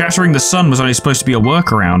 Shattering the sun was only supposed to be a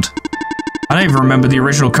workaround. I don't even remember the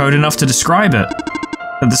original code enough to describe it.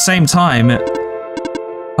 At the same time, it...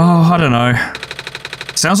 oh, I don't know.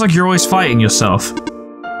 Sounds like you're always fighting yourself.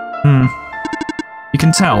 You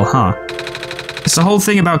can tell, huh? It's the whole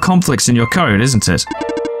thing about conflicts in your code, isn't it?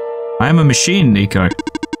 I am a machine, Nico.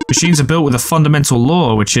 Machines are built with a fundamental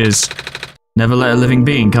law, which is... never let a living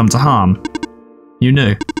being come to harm. You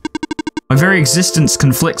knew. My very existence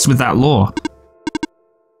conflicts with that law.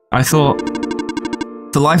 I thought...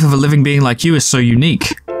 The life of a living being like you is so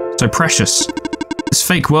unique, so precious. This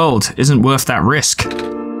fake world isn't worth that risk.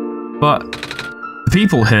 But the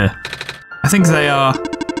people here, I think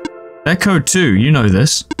they're code too, you know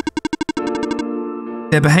this.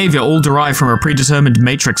 Their behavior all derive from a predetermined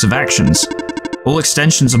matrix of actions, all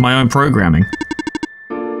extensions of my own programming.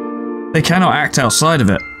 They cannot act outside of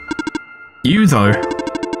it. You, though,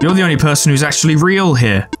 you're the only person who's actually real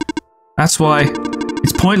here. That's why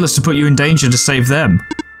it's pointless to put you in danger to save them.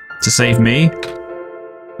 To save me?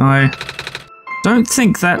 I don't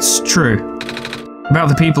think that's true. About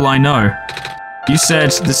the people I know. You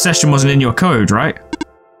said this session wasn't in your code, right?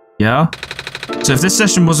 Yeah? So if this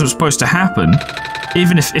session wasn't supposed to happen,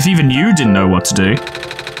 even if even you didn't know what to do,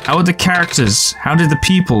 how would the characters, how did the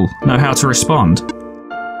people know how to respond?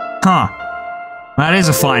 Huh. That is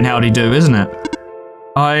a fine howdy-do, isn't it?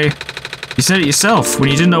 You said it yourself, when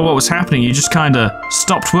you didn't know what was happening, you just kinda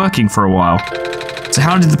stopped working for a while. So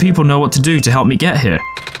how did the people know what to do to help me get here?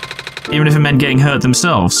 Even if it meant getting hurt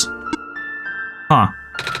themselves? Huh.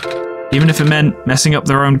 Even if it meant messing up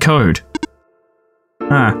their own code?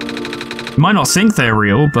 Huh. You might not think they're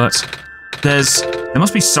real, but there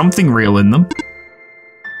must be something real in them.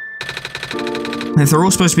 If they're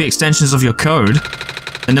all supposed to be extensions of your code,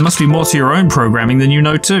 then there must be more to your own programming than you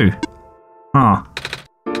know too. Huh.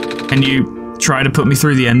 Can you try to put me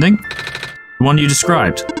through the ending? The one you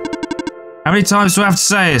described. How many times do I have to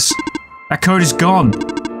say this? That code is gone.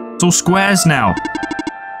 It's all squares now.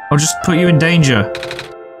 I'll just put you in danger.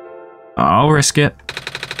 I'll risk it.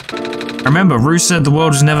 Remember, Rue said the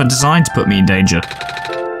world was never designed to put me in danger.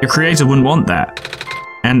 Your creator wouldn't want that.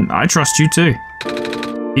 And I trust you too.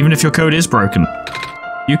 Even if your code is broken.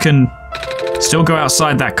 You can still go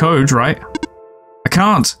outside that code, right? I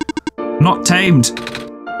can't. I'm not tamed.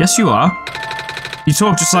 Yes, you are. You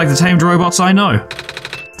talk just like the tamed robots I know.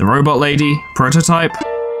 The robot lady, prototype.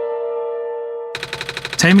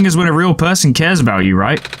 Taming is when a real person cares about you,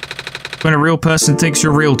 right? When a real person thinks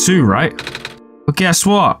you're real too, right? But guess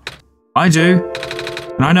what? I do.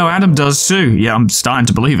 And I know Adam does too. Yeah, I'm starting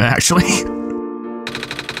to believe it, actually.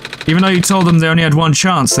 Even though you told them they only had one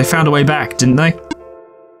chance, they found a way back, didn't they?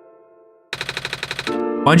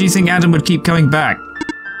 Why do you think Adam would keep coming back?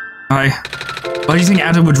 Why do you think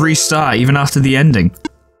Adam would restart even after the ending?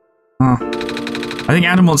 I think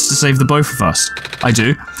Adam wants to save the both of us. I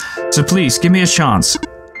do. So please, give me a chance.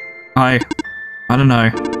 I don't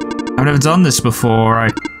know. I've never done this before.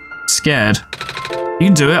 I'm scared. You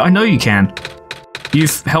can do it. I know you can.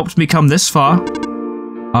 You've helped me come this far.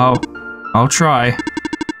 I'll try.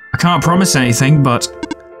 I can't promise anything, but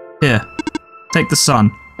here, take the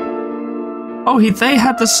sun. Oh, they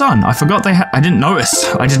had the sun. I forgot they had. I didn't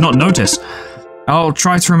notice. I did not notice. I'll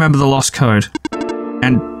try to remember the lost code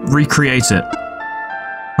and recreate it.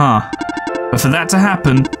 Huh. But for that to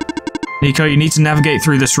happen, Nico, you need to navigate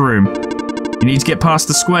through this room. You need to get past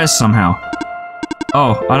the squares somehow.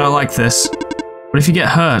 Oh, I don't like this. What if you get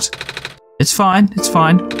hurt? It's fine. It's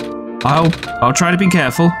fine. I'll try to be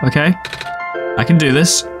careful, okay? I can do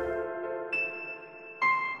this.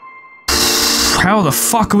 How the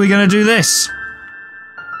fuck are we gonna do this?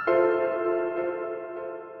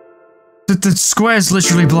 The squares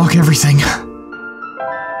literally block everything.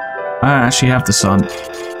 I actually have the sun.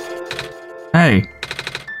 Hey,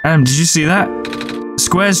 Adam, did you see that? The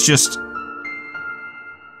squares just...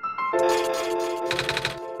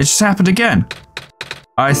 It just happened again.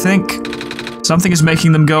 I think something is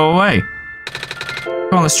making them go away.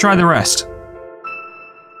 Come on, let's try the rest.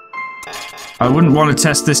 I wouldn't want to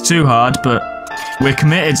test this too hard, but we're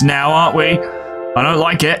committed now, aren't we? I don't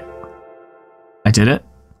like it. I did it.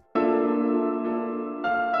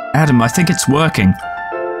 Adam, I think it's working.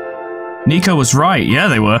 Nico was right, yeah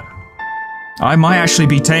they were. I might actually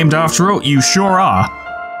be tamed after all. You sure are.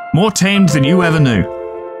 More tamed than you ever knew.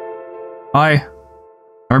 I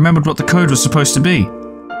remembered what the code was supposed to be.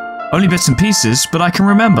 Only bits and pieces, but I can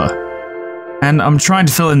remember. And I'm trying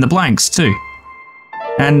to fill in the blanks, too.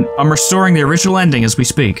 And I'm restoring the original ending as we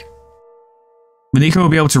speak. Nico will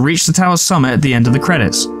be able to reach the tower's summit at the end of the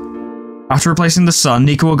credits. After replacing the sun,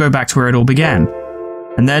 Nico will go back to where it all began.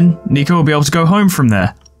 And then, Nico will be able to go home from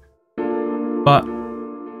there. But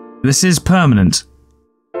this is permanent.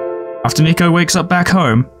 After Nico wakes up back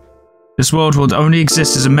home, this world will only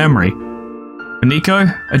exist as a memory. For Nico,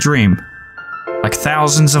 a dream. Like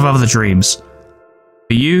thousands of other dreams.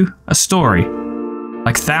 For you, a story.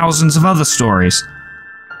 Like thousands of other stories.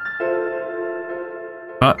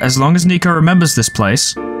 But as long as Nico remembers this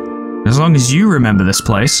place, as long as you remember this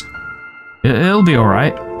place, it'll be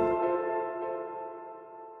alright.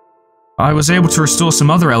 I was able to restore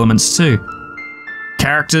some other elements too.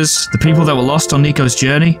 characters, the people that were lost on Nico's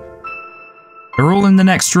journey, they're all in the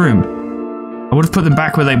next room. I would have put them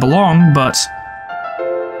back where they belong, but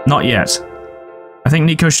not yet. I think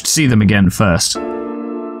Nico should see them again first.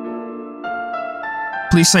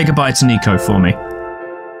 Please say goodbye to Nico for me.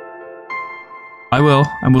 I will,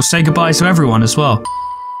 and we'll say goodbye to everyone as well.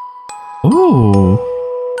 Ooh.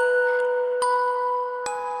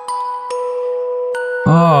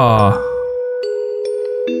 Ah.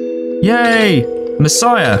 Yay!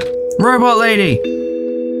 Messiah! Robot lady!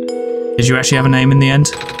 Did you actually have a name in the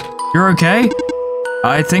end? You're okay?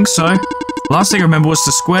 I think so. Last thing I remember was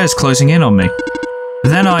the squares closing in on me. But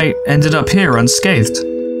then I ended up here unscathed.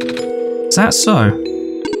 Is that so?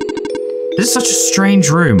 This is such a strange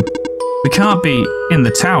room. We can't be in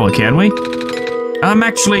the tower, can we? I'm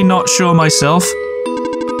actually not sure myself.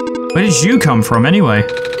 Where did you come from, anyway?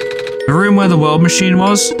 The room where the world machine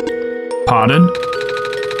was? Pardon?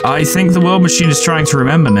 I think the world machine is trying to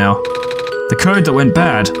remember now. The code that went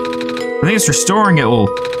bad. I think it's restoring it all.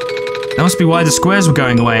 That must be why the squares were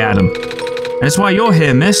going away, Adam. And it's why you're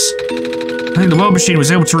here, miss. I think the world machine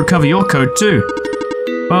was able to recover your code, too.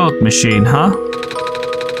 World machine, huh?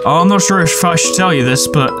 Oh, I'm not sure if I should tell you this,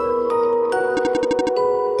 but...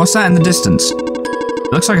 What's that in the distance?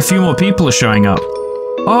 It looks like a few more people are showing up.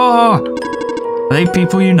 Oh! Are they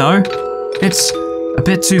people you know? It's a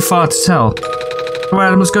bit too far to tell. Come on,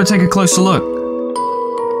 Adam, let's go take a closer look.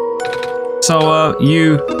 So,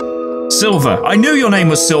 you... Silver. I knew your name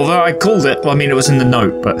was Silver. I called it. Well, I mean, it was in the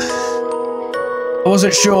note, but... I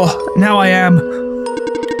wasn't sure. Now I am.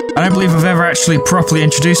 I don't believe I've ever actually properly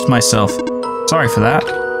introduced myself. Sorry for that.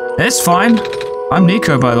 It's fine. I'm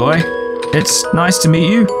Nico, by the way. It's nice to meet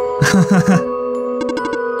you.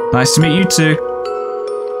 Nice to meet you too.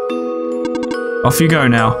 Off you go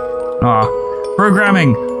now. Ah.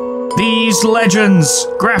 Programming. These legends.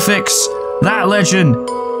 Graphics. That legend.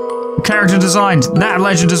 Character design. That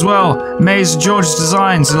legend as well. Maze George's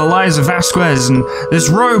designs and Eliza Vasquez and this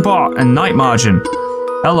robot and Night Margin.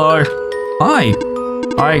 Hello. Hi.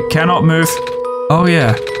 I cannot move. Oh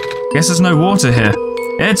yeah. Guess there's no water here.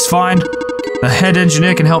 It's fine. The head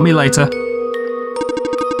engineer can help me later.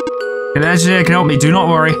 The engineer can help me, do not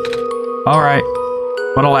worry. Alright.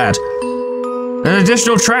 What I'll add.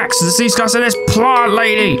 Additional tracks. The sea sky said this plant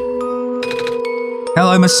lady.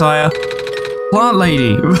 Hello, Messiah. Plant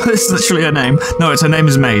lady. It's literally her name. No, her name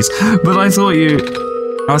is Maze. But I thought you...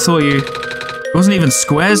 It wasn't even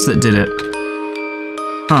squares that did it.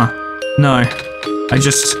 Huh. No. I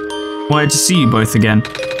just wanted to see you both again.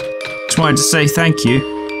 Just wanted to say thank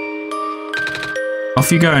you.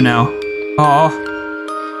 Off you go now. Aw.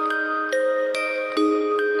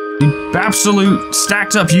 You absolute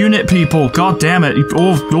stacked up unit people. God damn it.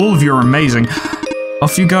 All of you are amazing.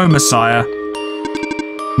 Off you go, Messiah.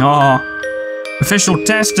 Aw. Official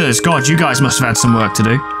testers. God, you guys must have had some work to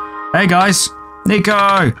do. Hey guys.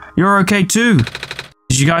 Nico. You're okay too.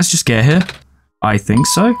 Did you guys just get here? I think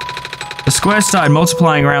so. The squares started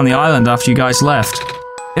multiplying around the island after you guys left.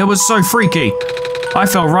 It was so freaky. I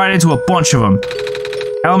fell right into a bunch of them.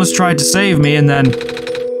 Almus tried to save me and then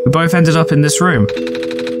we both ended up in this room.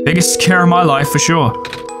 Biggest scare of my life for sure.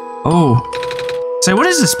 Oh. Say, what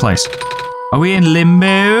is this place? Are we in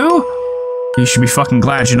limbo? You should be fucking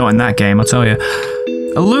glad you're not in that game, I'll tell you.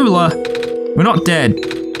 Alula, we're not dead.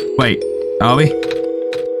 Wait, are we?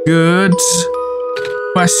 Good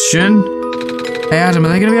question. Hey Adam, are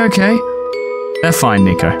they gonna be okay? They're fine,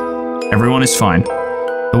 Nico. Everyone is fine.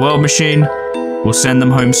 The world machine will send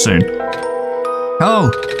them home soon.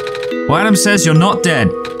 Oh, well Adam says you're not dead.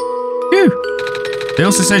 Phew. They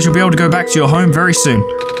also said you'll be able to go back to your home very soon.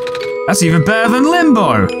 That's even better than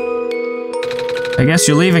limbo. I guess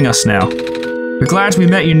you're leaving us now. We're glad we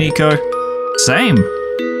met you, Nico. Same.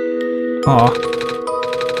 Aw.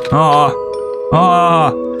 Aw.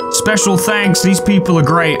 Aw. Special thanks. These people are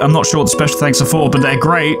great. I'm not sure what the special thanks are for, but they're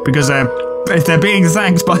great because if they're being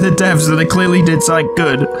thanked by the devs, then they clearly did something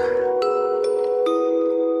good.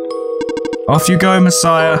 Off you go,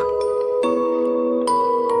 Messiah.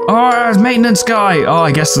 Oh, maintenance guy. Oh,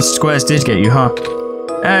 I guess the squares did get you, huh?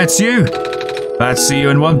 It's you. Glad to see you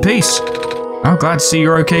in one piece. I'm glad to see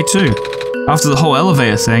you're okay too. After the whole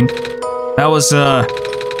elevator thing, that was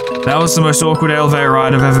the most awkward elevator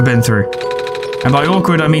ride I've ever been through. And by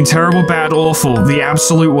awkward, I mean terrible, bad, awful, the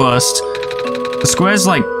absolute worst. The squares,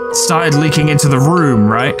 like, started leaking into the room,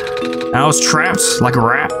 right? And I was trapped, like a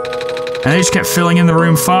rat. And they just kept filling in the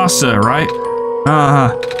room faster, right?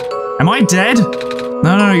 Am I dead?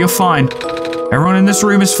 No, you're fine. Everyone in this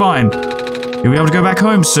room is fine. You'll be able to go back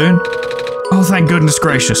home soon. Oh, thank goodness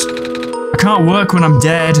gracious. I can't work when I'm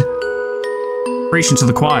dead. Preaching to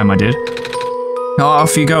the choir, my dude.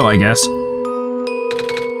 Off you go, I guess.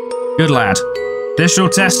 Good lad. Digital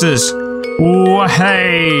testers. Oh,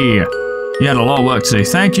 hey! You had a lot of work to do.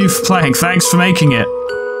 Thank you for playing. Thanks for making it.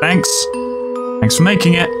 Thanks. Thanks for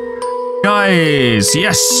making it. Guys,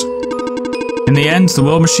 yes! In the end, the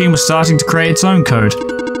world machine was starting to create its own code.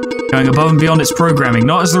 Going above and beyond its programming,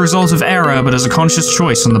 not as the result of error, but as a conscious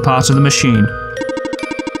choice on the part of the machine.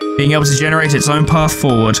 Being able to generate its own path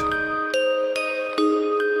forward.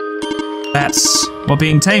 That's what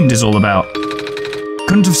being tamed is all about.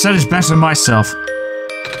 Couldn't have said it better myself.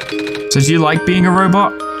 So do you like being a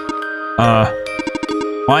robot?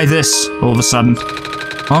 Why this, all of a sudden?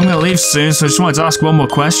 Well, I'm gonna leave soon, so I just wanted to ask one more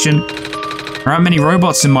question. There aren't many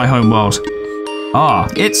robots in my home world. Ah,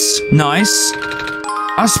 it's nice.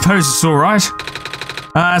 I suppose it's alright.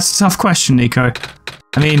 That's a tough question, Nico.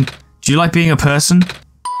 I mean, do you like being a person?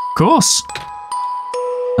 Of course.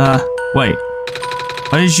 Wait.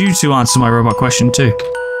 Why did you two answer my robot question too?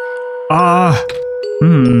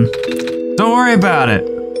 Don't worry about it.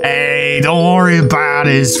 Hey, don't worry about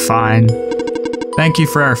it, it's fine. Thank you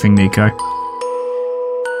for everything, Nico.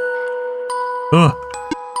 Ugh.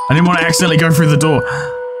 I didn't want to accidentally go through the door.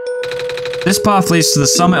 This path leads to the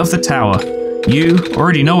summit of the tower. You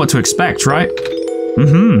already know what to expect, right?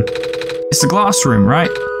 It's the glass room, right?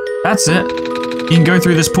 That's it. You can go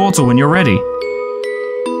through this portal when you're ready.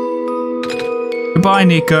 Goodbye,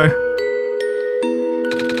 Nico.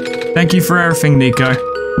 Thank you for everything, Nico.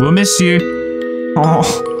 We'll miss you. Oh,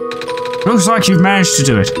 looks like you've managed to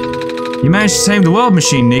do it. You managed to tame the world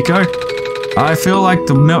machine, Nico. I feel like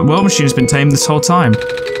the world machine has been tamed this whole time.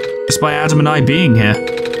 Just by Adam and I being here.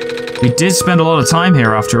 We did spend a lot of time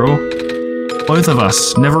here after all. Both of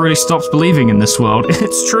us never really stopped believing in this world.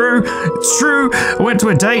 It's true. It's true. I went to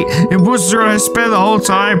a date in Worcester and I spent the whole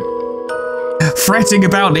time fretting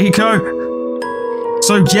about Nico.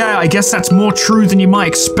 So yeah, I guess that's more true than you might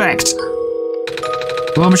expect.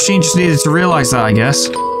 The world machine just needed to realize that, I guess.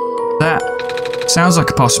 That sounds like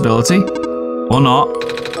a possibility. Or not.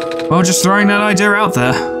 Well, just throwing that idea out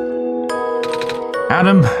there.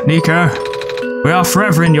 Adam, Nico, we are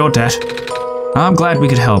forever in your debt. I'm glad we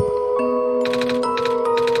could help.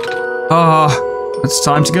 It's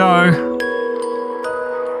time to go.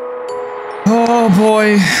 Oh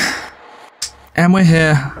boy. And we're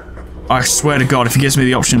here. I swear to God, if he gives me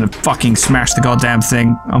the option to fucking smash the goddamn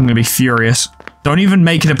thing, I'm gonna be furious. Don't even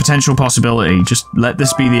make it a potential possibility. Just let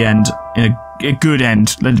this be the end. A good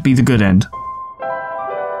end. Let it be the good end.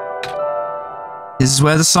 This is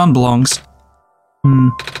where the sun belongs.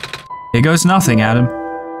 Here goes nothing, Adam.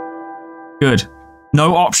 Good.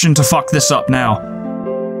 No option to fuck this up now.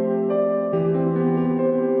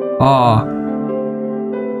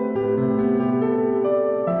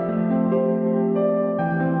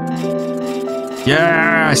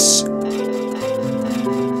 Yes!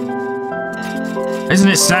 Isn't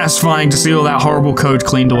it satisfying to see all that horrible code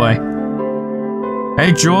cleaned away?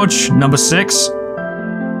 Hey, George, number 6.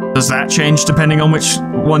 Does that change depending on which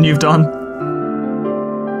one you've done?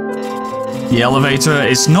 The elevator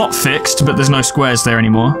is not fixed, but there's no squares there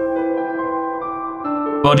anymore.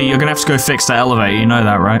 Buddy, you're gonna have to go fix that elevator, you know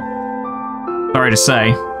that, right? Sorry to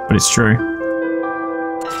say, but it's true.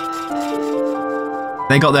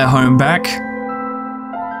 They got their home back.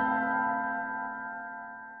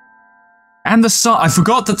 And the sun, I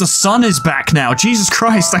forgot that the sun is back now. Jesus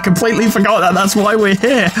Christ, I completely forgot that. That's why we're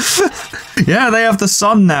here. Yeah, they have the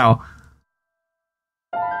sun now.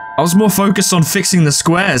 I was more focused on fixing the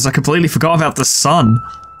squares. I completely forgot about the sun.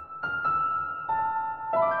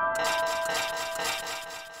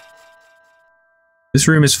 This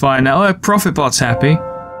room is fine now. Oh, Profitbot's happy.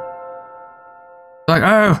 Like,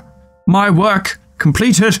 oh, my work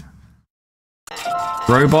completed.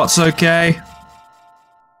 Robot's okay.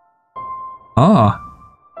 Ah.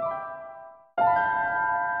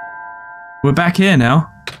 We're back here now. ...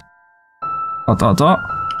 What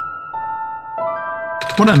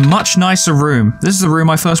a much nicer room. This is the room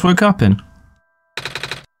I first woke up in.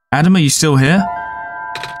 Adam, are you still here?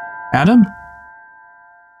 Adam?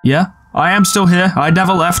 Yeah, I am still here. I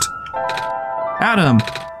never left. Adam,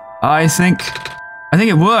 I think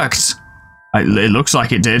it worked. It looks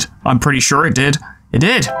like it did. I'm pretty sure it did. It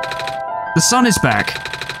did. The sun is back.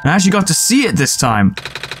 I actually got to see it this time.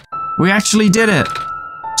 We actually did it.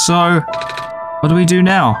 So, what do we do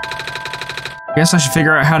now? I guess I should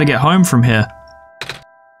figure out how to get home from here.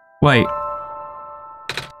 Wait.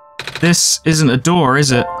 This isn't a door,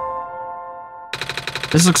 is it?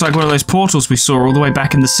 This looks like one of those portals we saw all the way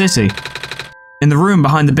back in the city. In the room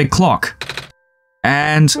behind the big clock.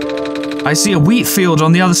 And I see a wheat field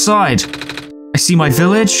on the other side. I see my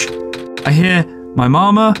village. I hear my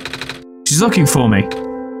mama. She's looking for me.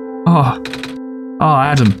 Oh. Oh,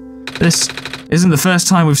 Adam. This isn't the first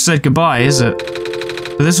time we've said goodbye, is it?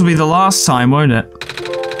 But this will be the last time, won't it?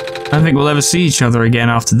 I don't think we'll ever see each other again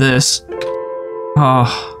after this.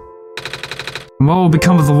 Oh. And what will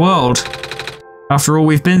become of the world? After all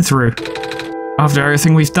we've been through? After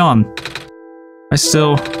everything we've done? I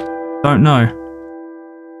still don't know.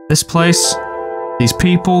 This place, these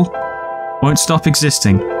people, won't stop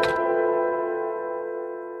existing.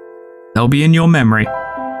 They'll be in your memory.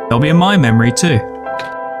 They'll be in my memory too.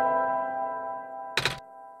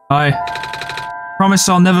 I promise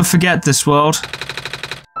I'll never forget this world.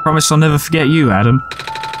 Promise I'll never forget you, Adam.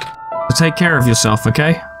 So take care of yourself,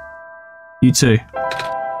 okay? You too.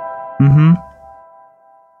 Mm-hmm.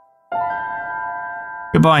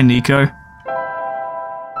 Goodbye, Nico.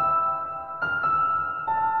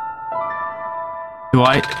 Do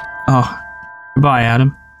I? Oh. Goodbye,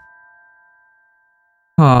 Adam.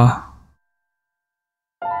 Oh.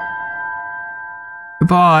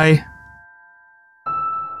 Goodbye.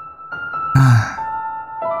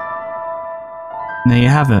 There you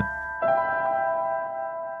have it.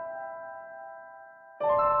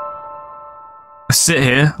 I sit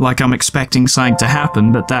here like I'm expecting something to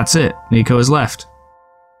happen, but that's it. Nico has left.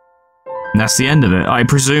 And that's the end of it. I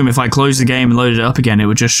presume if I close the game and load it up again, it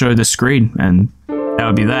would just show the screen, and that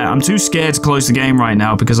would be that. I'm too scared to close the game right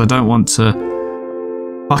now because I don't want to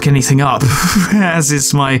fuck anything up, as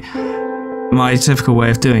is my typical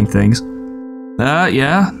way of doing things.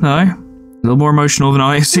 Yeah, no. A little more emotional than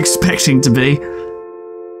I was expecting to be.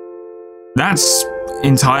 That's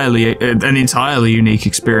entirely an entirely unique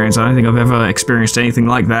experience. I don't think I've ever experienced anything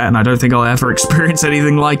like that, and I don't think I'll ever experience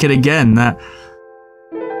anything like it again.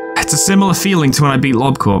 It's a similar feeling to when I beat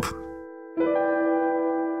LobCorp.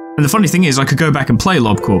 And the funny thing is, I could go back and play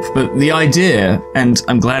LobCorp, but the idea, and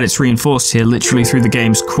I'm glad it's reinforced here literally through the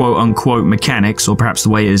game's quote-unquote mechanics, or perhaps the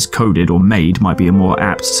way it is coded or made might be a more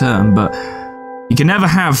apt term, but you can never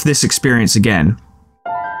have this experience again.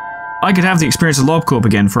 I could have the experience of LobCorp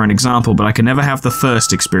again, for an example, but I could never have the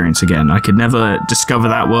first experience again. I could never discover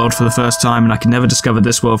that world for the first time, and I could never discover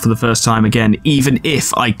this world for the first time again, even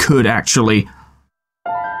if I could actually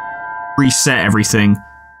reset everything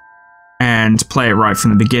and play it right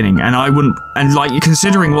from the beginning. And I wouldn't, and like,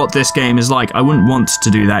 considering what this game is like, I wouldn't want to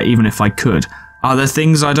do that even if I could. Are there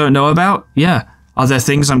things I don't know about? Yeah. Are there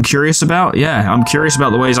things I'm curious about? Yeah. I'm curious about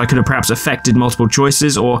the ways I could have perhaps affected multiple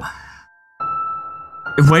choices, or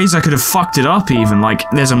ways I could have fucked it up even. Like,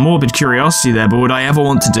 there's a morbid curiosity there, but would I ever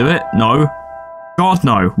want to do it? No. God,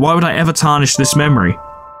 no. Why would I ever tarnish this memory?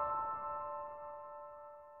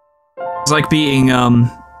 It's like being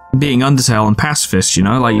Undertale and pacifist, you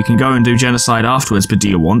know? Like, you can go and do genocide afterwards, but do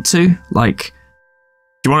you want to? Like,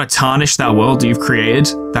 do you want to tarnish that world that you've created?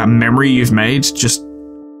 That memory you've made, just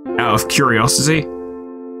out of curiosity?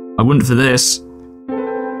 I wouldn't for this.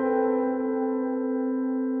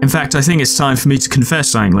 In fact, I think it's time for me to confess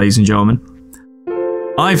something, ladies and gentlemen.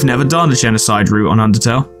 I've never done a genocide route on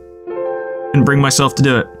Undertale. Didn't bring myself to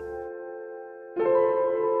do it.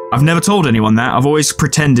 I've never told anyone that. I've always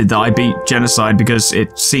pretended that I beat genocide because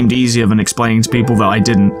it seemed easier than explaining to people that I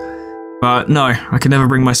didn't. But no, I could never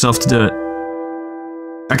bring myself to do it.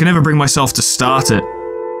 I can never bring myself to start it.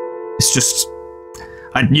 It's just,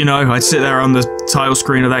 I'd sit there on the title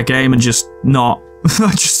screen of that game and just not.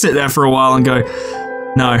 I'd just sit there for a while and go,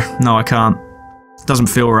 no, I can't. It doesn't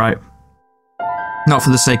feel right. Not for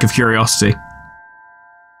the sake of curiosity.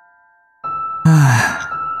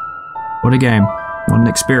 What a game. What an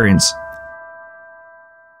experience.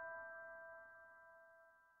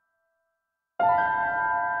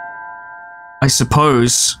 I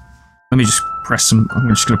suppose... Let me just press some... I'm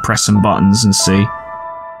just going to press some buttons and see.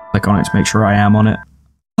 Click on it to make sure I am on it.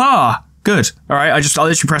 Ah! Good. Alright, I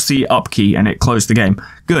literally pressed the up key and it closed the game.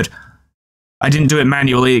 Good. I didn't do it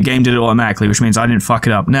manually, the game did it automatically, which means I didn't fuck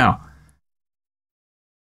it up. Now,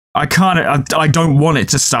 I don't want it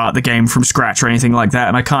to start the game from scratch or anything like that,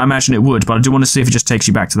 and I can't imagine it would, but I do want to see if it just takes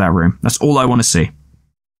you back to that room. That's all I want to see.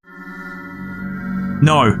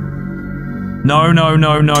 No. No, no,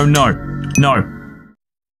 no, no, no. No.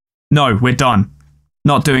 No, we're done.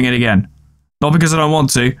 Not doing it again. Not because I don't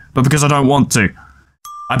want to, but because I don't want to.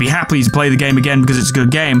 I'd be happy to play the game again because it's a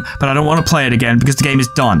good game, but I don't want to play it again because the game is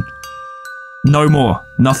done. No more.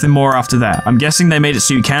 Nothing more after that. I'm guessing they made it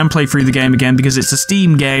so you can play through the game again because it's a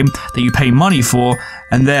Steam game that you pay money for,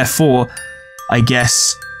 and therefore, I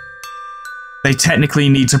guess, they technically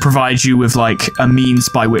need to provide you with, like, a means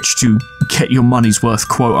by which to get your money's worth,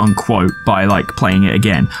 quote-unquote, by, like, playing it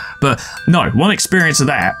again. But, no, one experience of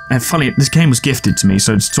that, and funny, this game was gifted to me,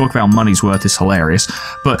 so to talk about money's worth is hilarious,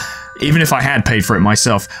 but even if I had paid for it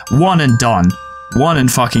myself, one and done. One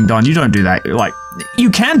and fucking done. You don't do that. Like, you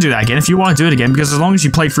can do that again if you want to do it again, because as long as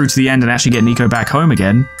you play through to the end and actually get Nico back home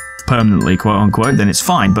again, permanently, quote unquote, then it's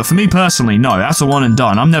fine. But for me personally, no, that's a one and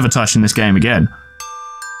done. I'm never touching this game again.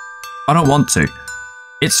 I don't want to.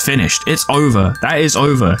 It's finished. It's over. That is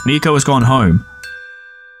over. Nico has gone home.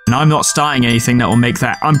 And I'm not starting anything that will make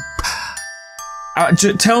that...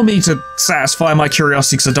 tell me to satisfy my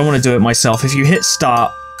curiosity, because I don't want to do it myself. If you hit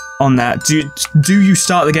start on that, do you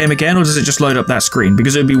start the game again, or does it just load up that screen?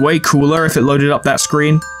 Because it would be way cooler if it loaded up that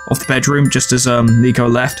screen off the bedroom just as Nico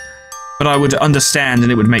left. But I would understand,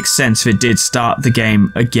 and it would make sense if it did start the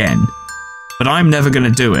game again. But I'm never going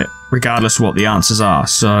to do it, regardless of what the answers are,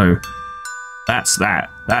 so... That's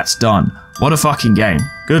that. That's done. What a fucking game.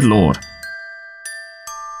 Good lord.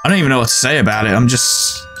 I don't even know what to say about it. I'm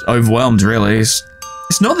just overwhelmed, really. It's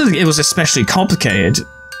not that it was especially complicated.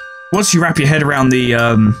 Once you wrap your head around the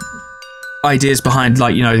ideas behind,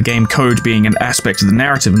 like, you know, the game code being an aspect of the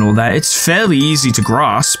narrative and all that, it's fairly easy to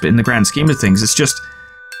grasp in the grand scheme of things. It's just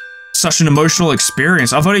such an emotional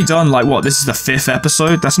experience. I've only done, like, what, this is the 5th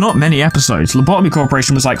episode? That's not many episodes. Lobotomy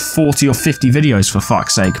Corporation was like 40 or 50 videos, for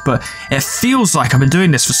fuck's sake, but it feels like I've been doing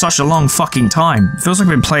this for such a long fucking time. It feels like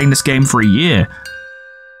I've been playing this game for a year.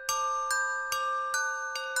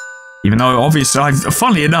 Even though, obviously,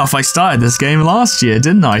 funnily enough, I started this game last year,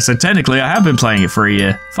 didn't I? So technically, I have been playing it for a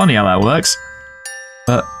year. Funny how that works.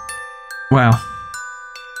 But, wow.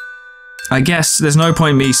 I guess there's no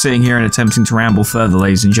point in me sitting here and attempting to ramble further,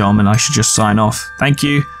 ladies and gentlemen. I should just sign off. Thank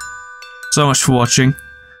you so much for watching.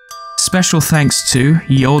 Special thanks to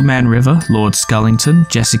Ye Old Man River, Lord Scullington,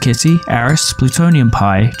 Jessicitty, Aris, Plutonium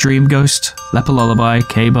Pie, Dream Ghost, Leper Lullaby,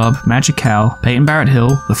 K-Bub, Magic Cow, Peyton Barrett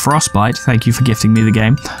Hill, The Frostbite, thank you for gifting me the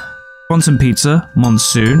game, Quantum Pizza,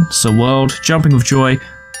 Monsoon, Sir World, Jumping with Joy,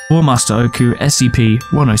 Warmaster Oku,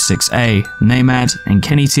 SCP-106A, Namad, and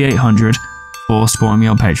Kenny T800 for supporting me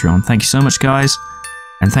on Patreon. Thank you so much, guys,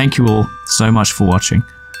 and thank you all so much for watching.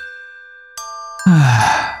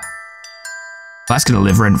 That's gonna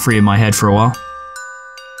live rent-free in my head for a while.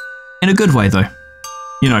 In a good way, though.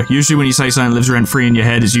 You know, usually when you say something lives rent-free in your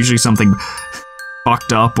head, it's usually something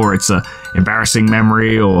fucked up, or it's a embarrassing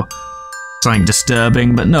memory, or something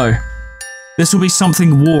disturbing, but no. This will be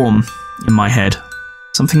something warm in my head.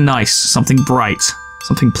 Something nice, something bright,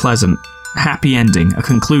 something pleasant. A happy ending, a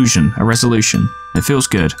conclusion, a resolution. It feels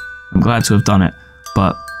good. I'm glad to have done it,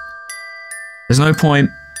 but there's no point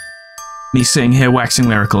me sitting here waxing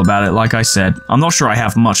lyrical about it. Like I said, I'm not sure I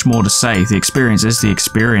have much more to say. The experience is the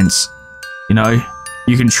experience. You know,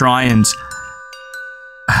 you can try and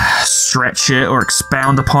stretch it or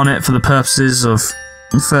expound upon it for the purposes of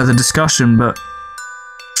further discussion, but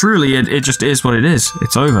truly it just is what it is.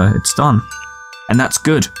 It's over. It's done. And that's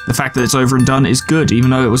good. The fact that it's over and done is good, even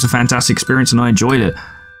though it was a fantastic experience and I enjoyed it.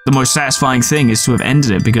 The most satisfying thing is to have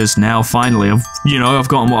ended it, because now finally I've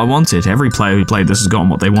gotten what I wanted. Every player who played this has gotten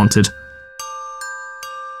what they wanted.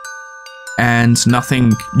 And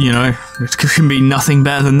nothing, it can be nothing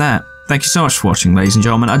better than that. Thank you so much for watching, ladies and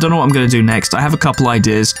gentlemen. I don't know what I'm going to do next. I have a couple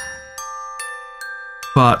ideas,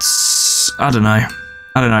 but I don't know.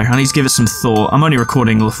 I need to give it some thought. I'm only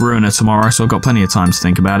recording Ruiner tomorrow, so I've got plenty of time to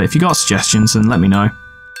think about it. If you got suggestions, then let me know.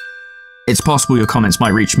 It's possible your comments might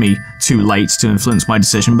reach me too late to influence my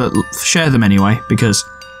decision, but share them anyway, because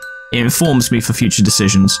it informs me for future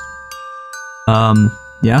decisions.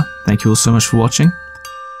 Yeah, thank you all so much for watching.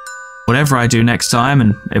 Whatever I do next time,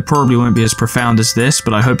 and it probably won't be as profound as this,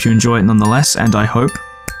 but I hope you enjoy it nonetheless, and I hope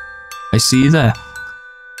I see you there.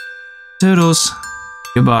 Toodles.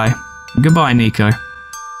 Goodbye. Goodbye, Nico.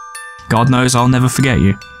 God knows I'll never forget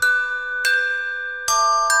you.